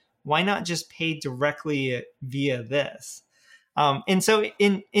wallet, why not just pay directly via this? And so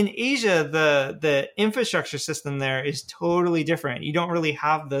in Asia, the infrastructure system there is totally different. You don't really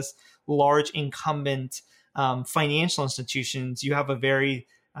have this large incumbent financial institutions. You have a very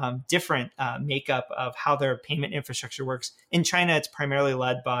different makeup of how their payment infrastructure works. In China, it's primarily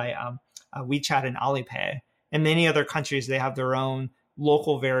led by WeChat and Alipay. In many other countries, they have their own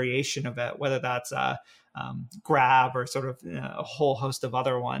local variation of it, whether that's Grab or sort of a whole host of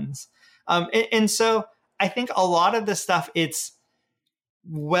other ones. And so I think a lot of this stuff, it's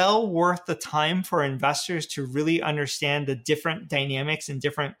well worth the time for investors to really understand the different dynamics in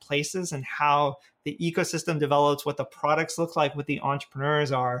different places and how the ecosystem develops, what the products look like, what the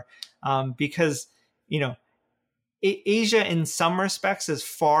entrepreneurs are. Because, Asia in some respects is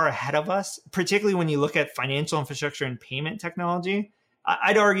far ahead of us, particularly when you look at financial infrastructure and payment technology.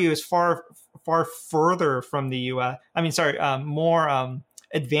 I'd argue is far further from the US. More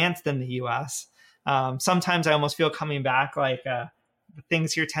advanced than the US. Sometimes I almost feel coming back like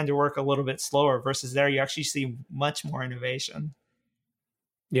things here tend to work a little bit slower versus there you actually see much more innovation.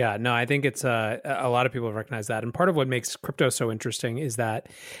 Yeah, no, I think it's a lot of people recognize that. And part of what makes crypto so interesting is that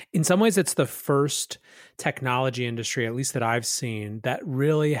in some ways it's the first technology industry, at least that I've seen, that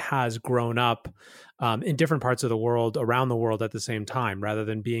really has grown up in different parts of the world, around the world at the same time, rather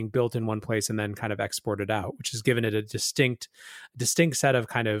than being built in one place and then kind of exported out, which has given it a distinct set of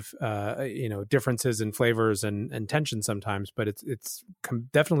kind of, differences and flavors and tension sometimes, but it's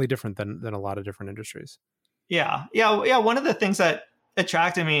definitely different than a lot of different industries. Yeah. One of the things that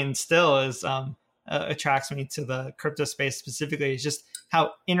attracted me and still is attracts me to the crypto space specifically is just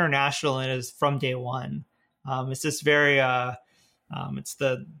how international it is from day one. It's just very it's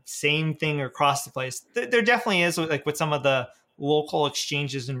the same thing across the place. There definitely is, like with some of the local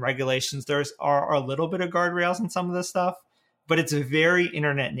exchanges and regulations, are a little bit of guardrails in some of this stuff, but it's very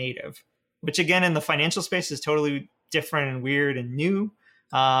internet native, which again in the financial space is totally different and weird and new.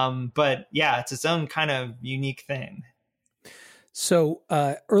 But yeah, it's its own kind of unique thing. So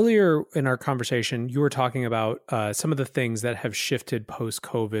earlier in our conversation, you were talking about some of the things that have shifted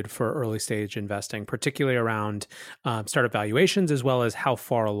post-COVID for early stage investing, particularly around startup valuations, as well as how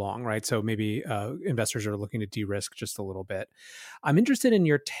far along, right? So maybe investors are looking to de-risk just a little bit. I'm interested in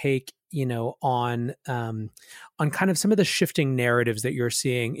your take, on kind of some of the shifting narratives that you're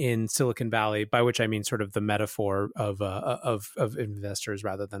seeing in Silicon Valley, by which I mean sort of the metaphor of investors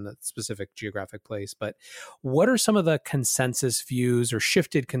rather than the specific geographic place. But what are some of the consensus views or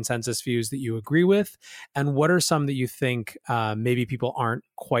shifted consensus views that you agree with? And what are some that you think maybe people aren't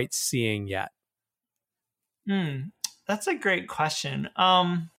quite seeing yet? That's a great question.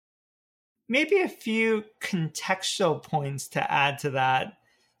 Maybe a few contextual points to add to that.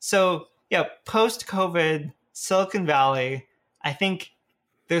 So yeah, post-COVID, Silicon Valley, I think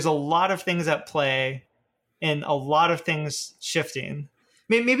there's a lot of things at play and a lot of things shifting.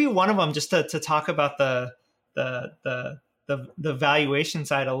 Maybe one of them, just to talk about the valuation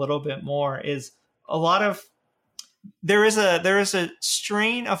side a little bit more, is a lot of there is a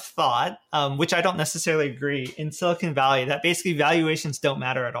strain of thought, which I don't necessarily agree, in Silicon Valley, that basically valuations don't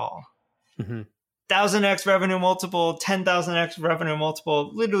matter at all. Mm-hmm. 1,000x revenue multiple, 10,000x revenue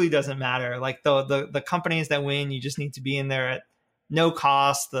multiple, literally doesn't matter. Like the companies that win, you just need to be in there at no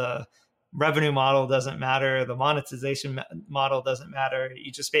cost. The revenue model doesn't matter. The monetization model doesn't matter.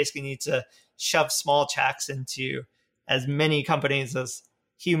 You just basically need to shove small checks into as many companies as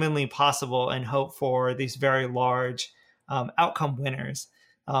humanly possible and hope for these very large outcome winners.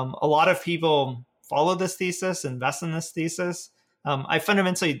 A lot of people follow this thesis, invest in this thesis. I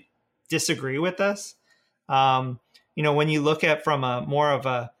fundamentally disagree with this. When you look at from a more of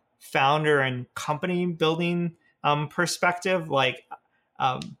a founder and company building perspective, like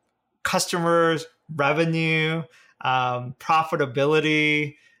customers, revenue,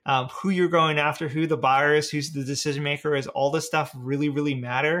 profitability, who you're going after, who the buyer is, who's the decision maker is, all this stuff really, really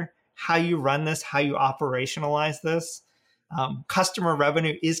matter. How you run this, how you operationalize this. Customer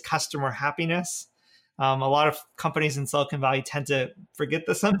revenue is customer happiness. A lot of companies in Silicon Valley tend to forget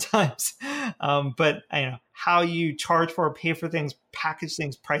this sometimes. But how you charge for, pay for things, package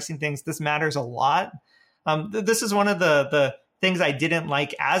things, pricing things, this matters a lot. This is one of the things I didn't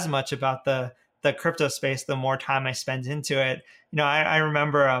like as much about the crypto space the more time I spent into it. I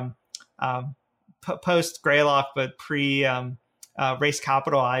remember post Greylock, but pre Race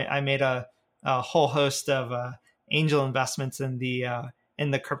Capital, I made a whole host of angel investments in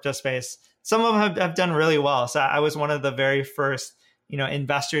the crypto space. Some of them have done really well. So I was one of the very first,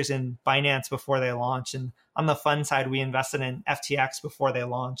 investors in Binance before they launched. And on the fund side, we invested in FTX before they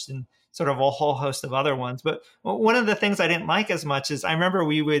launched and sort of a whole host of other ones. But one of the things I didn't like as much is I remember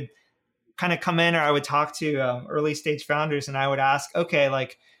we would kind of come in, or I would talk to early stage founders, and I would ask, okay,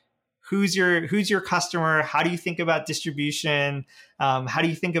 like, who's your customer? How do you think about distribution? How do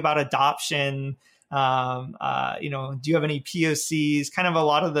you think about adoption? Do you have any POCs? Kind of a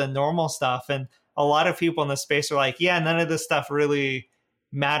lot of the normal stuff. And a lot of people in the space are like, yeah, none of this stuff really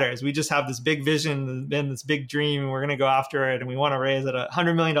matters. We just have this big vision and this big dream, and we're going to go after it, and we want to raise at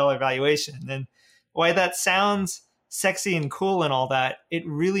 $100 million valuation. And why that sounds sexy and cool and all that, it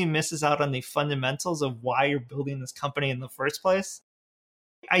really misses out on the fundamentals of why you're building this company in the first place.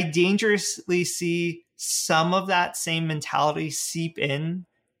 I dangerously see some of that same mentality seep in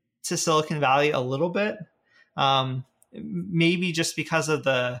to Silicon Valley a little bit. Maybe just because of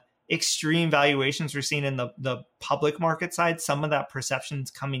the extreme valuations we're seeing in the public market side, some of that perception's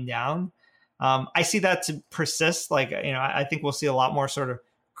coming down. I see that to persist. Like, I think we'll see a lot more sort of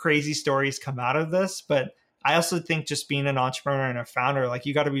crazy stories come out of this, but I also think just being an entrepreneur and a founder, like,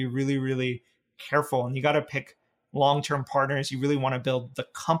 you got to be really, really careful, and you got to pick long-term partners you really want to build the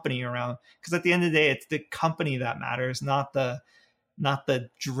company around. Because at the end of the day, it's the company that matters, not the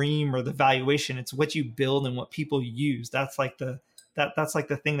dream or the valuation. It's what you build and what people use. That's like that's like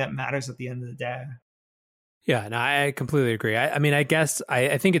the thing that matters at the end of the day. Yeah, no, I completely agree. I mean, I guess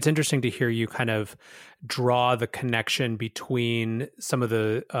I think it's interesting to hear you kind of draw the connection between some of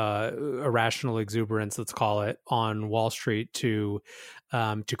the irrational exuberance, let's call it, on Wall Street to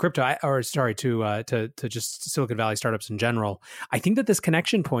crypto, to just Silicon Valley startups in general. I think that this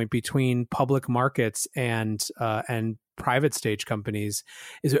connection point between public markets and private stage companies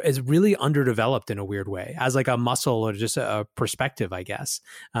is really underdeveloped in a weird way, as like a muscle or just a perspective, I guess.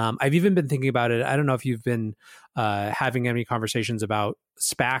 I've even been thinking about it. I don't know if you've been having any conversations about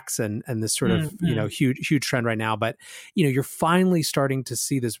SPACs and this sort of huge trend right now, but you're finally starting to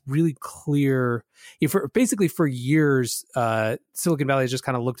see this really clear. For years, Silicon Valley has just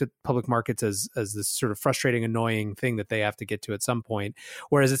kind of looked at public markets as this sort of frustrating, annoying thing that they have to get to at some point.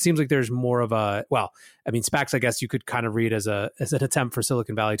 Whereas it seems like there's more of SPACs, I guess you could kind of read as an attempt for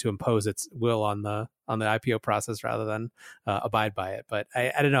Silicon Valley to impose its will on the IPO process rather than abide by it. But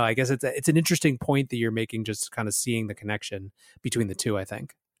I don't know. I guess it's an interesting point that you're making, just kind of seeing the connection between the two, I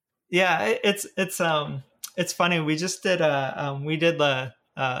think. Yeah, it's funny. We just did a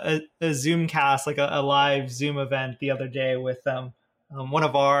Zoom cast, like a live Zoom event the other day with one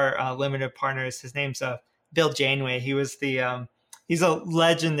of our limited partners. His name's Bill Janeway. He was he's a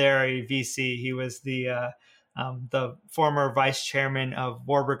legendary VC. He was the former vice chairman of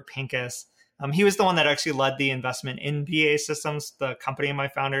Warburg Pincus. He was the one that actually led the investment in BA Systems, the company my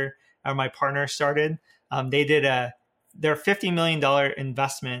partner started. They did their $50 million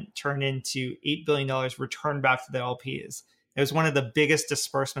investment turned into $8 billion returned back to the LPs. It was one of the biggest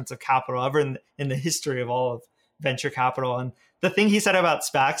disbursements of capital ever in the history of all of venture capital. And the thing he said about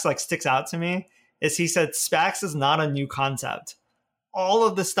SPACs like sticks out to me is he said SPACs is not a new concept. All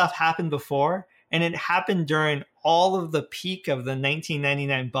of this stuff happened before, and it happened during all of the peak of the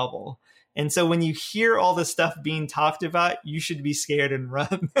 1999 bubble. And so when you hear all this stuff being talked about, you should be scared and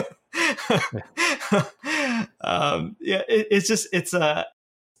run.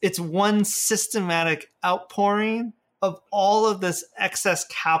 It's one systematic outpouring of all of this excess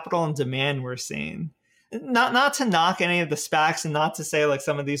capital and demand we're seeing. Not to knock any of the SPACs, and not to say like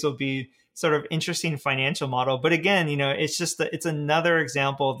some of these will be sort of interesting financial model, but again, it's another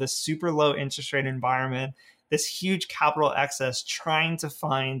example of this super low interest rate environment, this huge capital excess trying to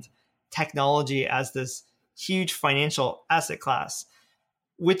find technology as this huge financial asset class,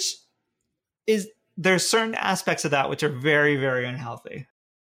 which is, there's certain aspects of that which are very, very unhealthy.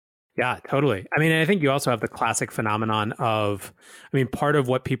 Yeah, totally. I mean, I think you also have the classic phenomenon of, part of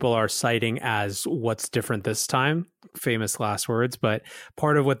what people are citing as what's different this time, famous last words, but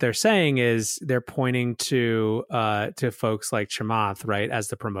part of what they're saying is they're pointing to folks like Chamath, right, as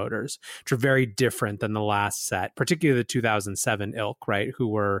the promoters, which are very different than the last set, particularly the 2007 ilk, right, who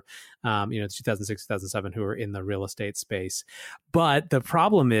were, 2006, 2007, who were in the real estate space. But the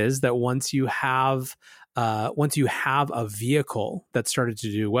problem is that once you have a vehicle that started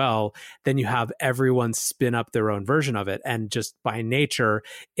to do well, then you have everyone spin up their own version of it. And just by nature,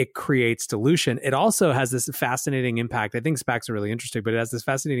 it creates dilution. It also has this fascinating impact. I think SPACs are really interesting, but it has this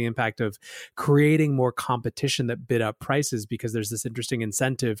fascinating impact of creating more competition that bid up prices, because there's this interesting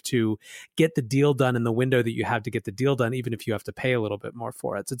incentive to get the deal done in the window that you have to get the deal done, even if you have to pay a little bit more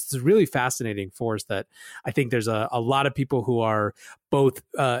for it. So it's a really fascinating force that I think there's a lot of people who are both,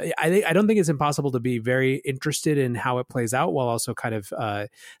 I don't think it's impossible to be very interested in how it plays out while also kind of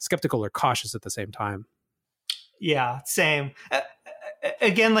skeptical or cautious at the same time. Yeah, same.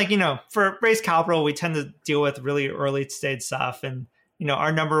 Again, for raise capital, we tend to deal with really early stage stuff. And,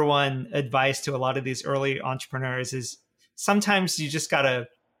 our number one advice to a lot of these early entrepreneurs is sometimes you just got to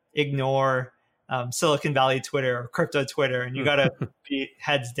ignore Silicon Valley Twitter or crypto Twitter, and you got to be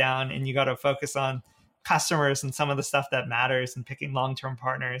heads down and you got to focus on customers and some of the stuff that matters and picking long-term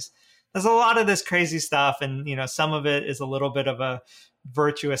partners. There's a lot of this crazy stuff, and some of it is a little bit of a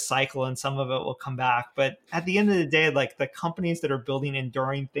virtuous cycle and some of it will come back. But at the end of the day, like the companies that are building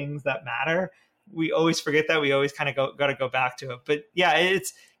enduring things that matter, we always forget that. We always kind of got to go back to it. But yeah,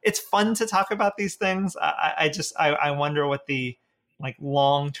 it's fun to talk about these things. I wonder what the like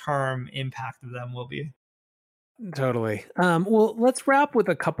long-term impact of them will be. Totally. Well, let's wrap with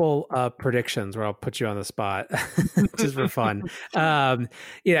a couple predictions where I'll put you on the spot just for fun.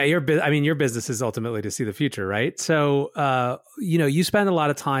 Your business is ultimately to see the future, right? So, you spend a lot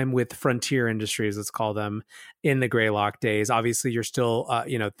of time with frontier industries, let's call them, in the Greylock days. Obviously, you're still,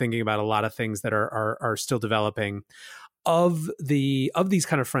 thinking about a lot of things that are still developing. Of these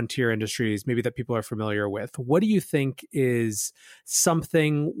kind of frontier industries, maybe that people are familiar with, what do you think is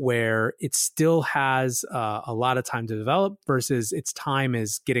something where it still has a lot of time to develop versus its time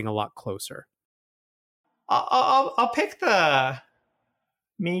is getting a lot closer? I'll pick the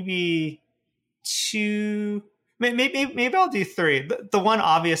maybe two, maybe I'll do three. The one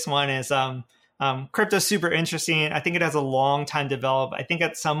obvious one is crypto's super interesting. I think it has a long time to develop. I think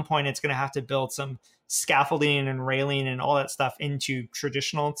at some point it's going to have to build some scaffolding and railing and all that stuff into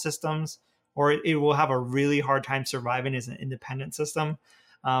traditional systems, or it will have a really hard time surviving as an independent system.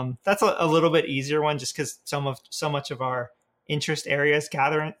 That's a little bit easier one just because so much of our interest areas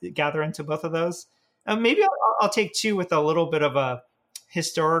gather into both of those. Maybe I'll take two with a little bit of a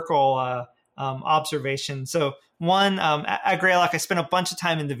historical observation. So one, at Greylock, I spent a bunch of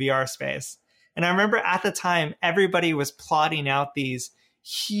time in the VR space. And I remember at the time, everybody was plotting out these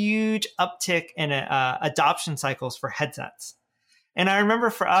huge uptick in adoption cycles for headsets. And I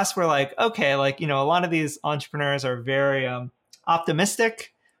remember for us, we're like, okay, like, a lot of these entrepreneurs are very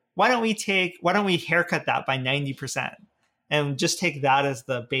optimistic. Why don't we haircut that by 90% and just take that as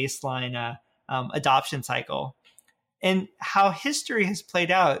the baseline adoption cycle? And how history has played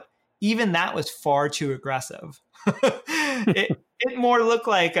out, even that was far too aggressive. It more looked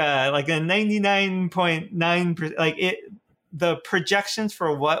like a 99.9%, the projections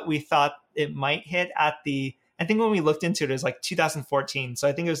for what we thought it might hit I think when we looked into it, it was like 2014. So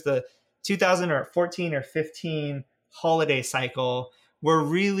I think it was the 2014 or 15 holiday cycle were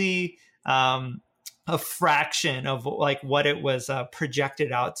really a fraction of like what it was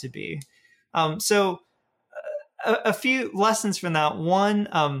projected out to be. So a few lessons from that.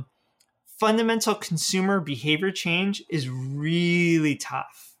 One, fundamental consumer behavior change is really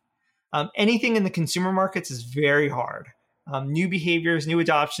tough. Anything in the consumer markets is very hard. New behaviors, new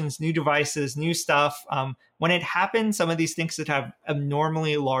adoptions, new devices, new stuff. When it happens, some of these things that have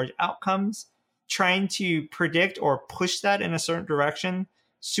abnormally large outcomes, trying to predict or push that in a certain direction,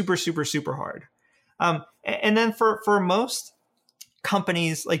 super, super, super hard. And then for most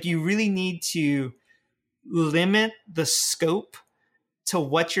companies, like you really need to limit the scope to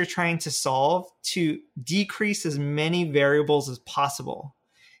what you're trying to solve to decrease as many variables as possible.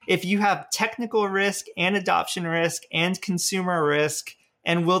 If you have technical risk and adoption risk and consumer risk,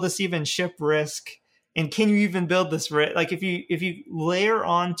 and will this even ship risk, and can you even build this risk? Like if you layer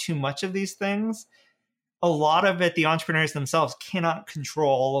on too much of these things, a lot of it, the entrepreneurs themselves cannot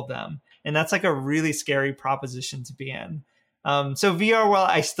control all of them. And that's like a really scary proposition to be in. So VR, well,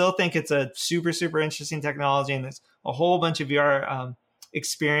 I still think it's a super, super interesting technology. And there's a whole bunch of VR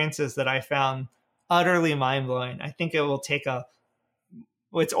experiences that I found utterly mind-blowing. I think it will take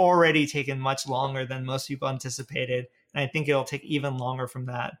it's already taken much longer than most people anticipated. And I think it'll take even longer from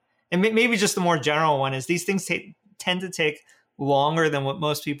that. And maybe just the more general one is these things tend to take longer than what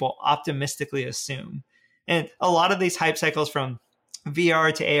most people optimistically assume. And a lot of these hype cycles from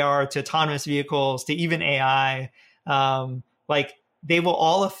VR to AR to autonomous vehicles to even AI, they will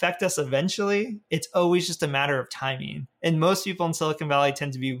all affect us eventually. It's always just a matter of timing. And most people in Silicon Valley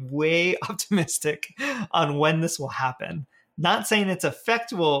tend to be way optimistic on when this will happen. Not saying its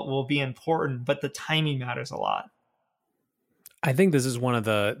effect will be important, but the timing matters a lot. I think this is one of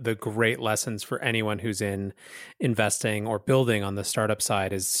the great lessons for anyone who's in investing or building on the startup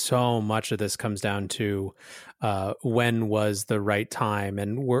side is so much of this comes down to when was the right time,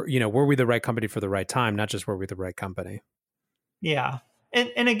 and were we the right company for the right time, not just were we the right company. Yeah.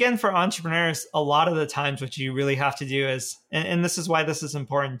 And again, for entrepreneurs, a lot of the times what you really have to do is, and this is why this is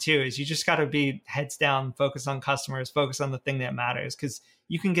important too, is you just got to be heads down, focus on customers, focus on the thing that matters, because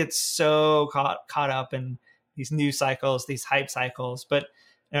you can get so caught up in these news cycles, these hype cycles. But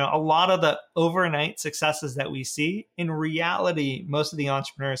a lot of the overnight successes that we see, in reality, most of the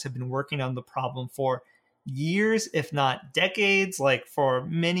entrepreneurs have been working on the problem for years, if not decades, like for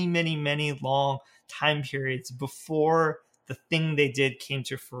many, many, many long time periods before the thing they did came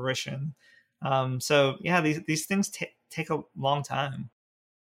to fruition. So yeah, these things take a long time.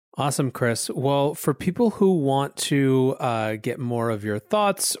 Awesome, Chris. Well, for people who want to get more of your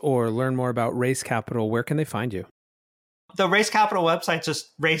thoughts or learn more about Race Capital, where can they find you? The Race Capital website,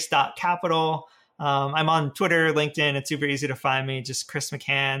 just race.capital. I'm on Twitter, LinkedIn. It's super easy to find me, just Chris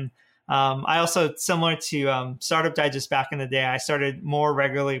McCann. I also, similar to Startup Digest back in the day, I started more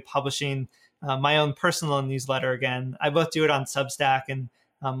regularly publishing my own personal newsletter again. I both do it on Substack, and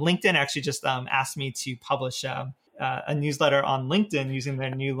LinkedIn actually just asked me to publish a newsletter on LinkedIn using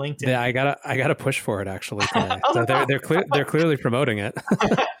their new LinkedIn. Yeah, I gotta push for it actually today. So they're clearly promoting it.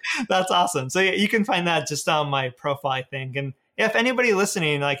 That's awesome. So yeah, you can find that just on my profile, I think. And if anybody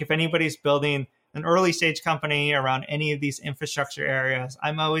listening, like if anybody's building an early stage company around any of these infrastructure areas,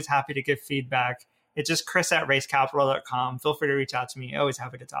 I'm always happy to give feedback. It's just chris@racecapital.com. Feel free to reach out to me. Always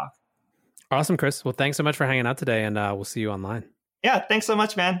happy to talk. Awesome, Chris. Well, thanks so much for hanging out today, and we'll see you online. Yeah, thanks so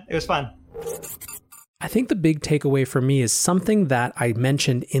much, man. It was fun. I think the big takeaway for me is something that I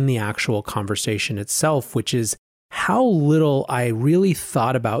mentioned in the actual conversation itself, which is how little I really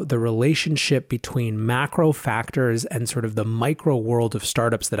thought about the relationship between macro factors and sort of the micro world of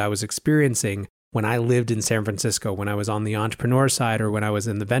startups that I was experiencing when I lived in San Francisco, when I was on the entrepreneur side or when I was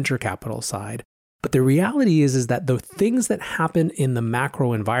in the venture capital side. But the reality is that the things that happen in the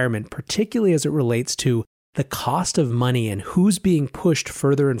macro environment, particularly as it relates to the cost of money and who's being pushed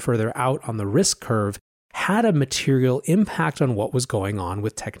further and further out on the risk curve, had a material impact on what was going on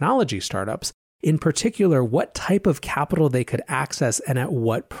with technology startups. In particular, what type of capital they could access and at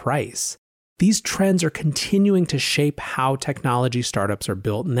what price. These trends are continuing to shape how technology startups are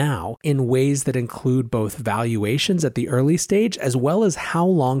built now in ways that include both valuations at the early stage as well as how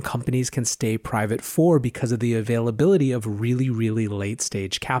long companies can stay private for because of the availability of really, really late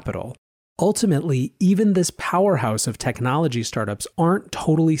stage capital. Ultimately, even this powerhouse of technology startups aren't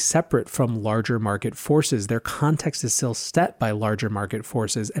totally separate from larger market forces. Their context is still set by larger market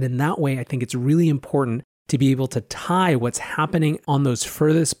forces. And in that way, I think it's really important to be able to tie what's happening on those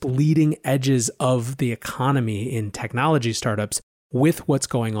furthest bleeding edges of the economy in technology startups with what's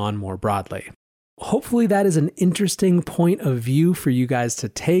going on more broadly. Hopefully that is an interesting point of view for you guys to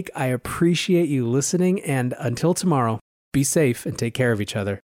take. I appreciate you listening. And until tomorrow, be safe and take care of each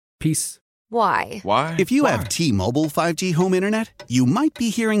other. Peace. Why? If you have T-Mobile 5G home internet, you might be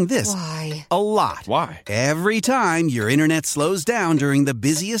hearing this a lot. Why? Every time your internet slows down during the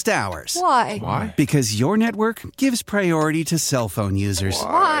busiest hours. Why? Because your network gives priority to cell phone users.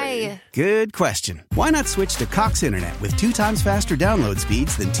 Why? Good question. Why not switch to Cox Internet with 2 times faster download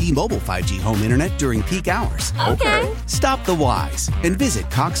speeds than T-Mobile 5G home internet during peak hours? Okay. Stop the whys and visit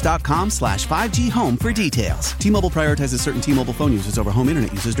cox.com/5G home for details. T-Mobile prioritizes certain T-Mobile phone users over home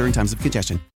internet users during times of congestion.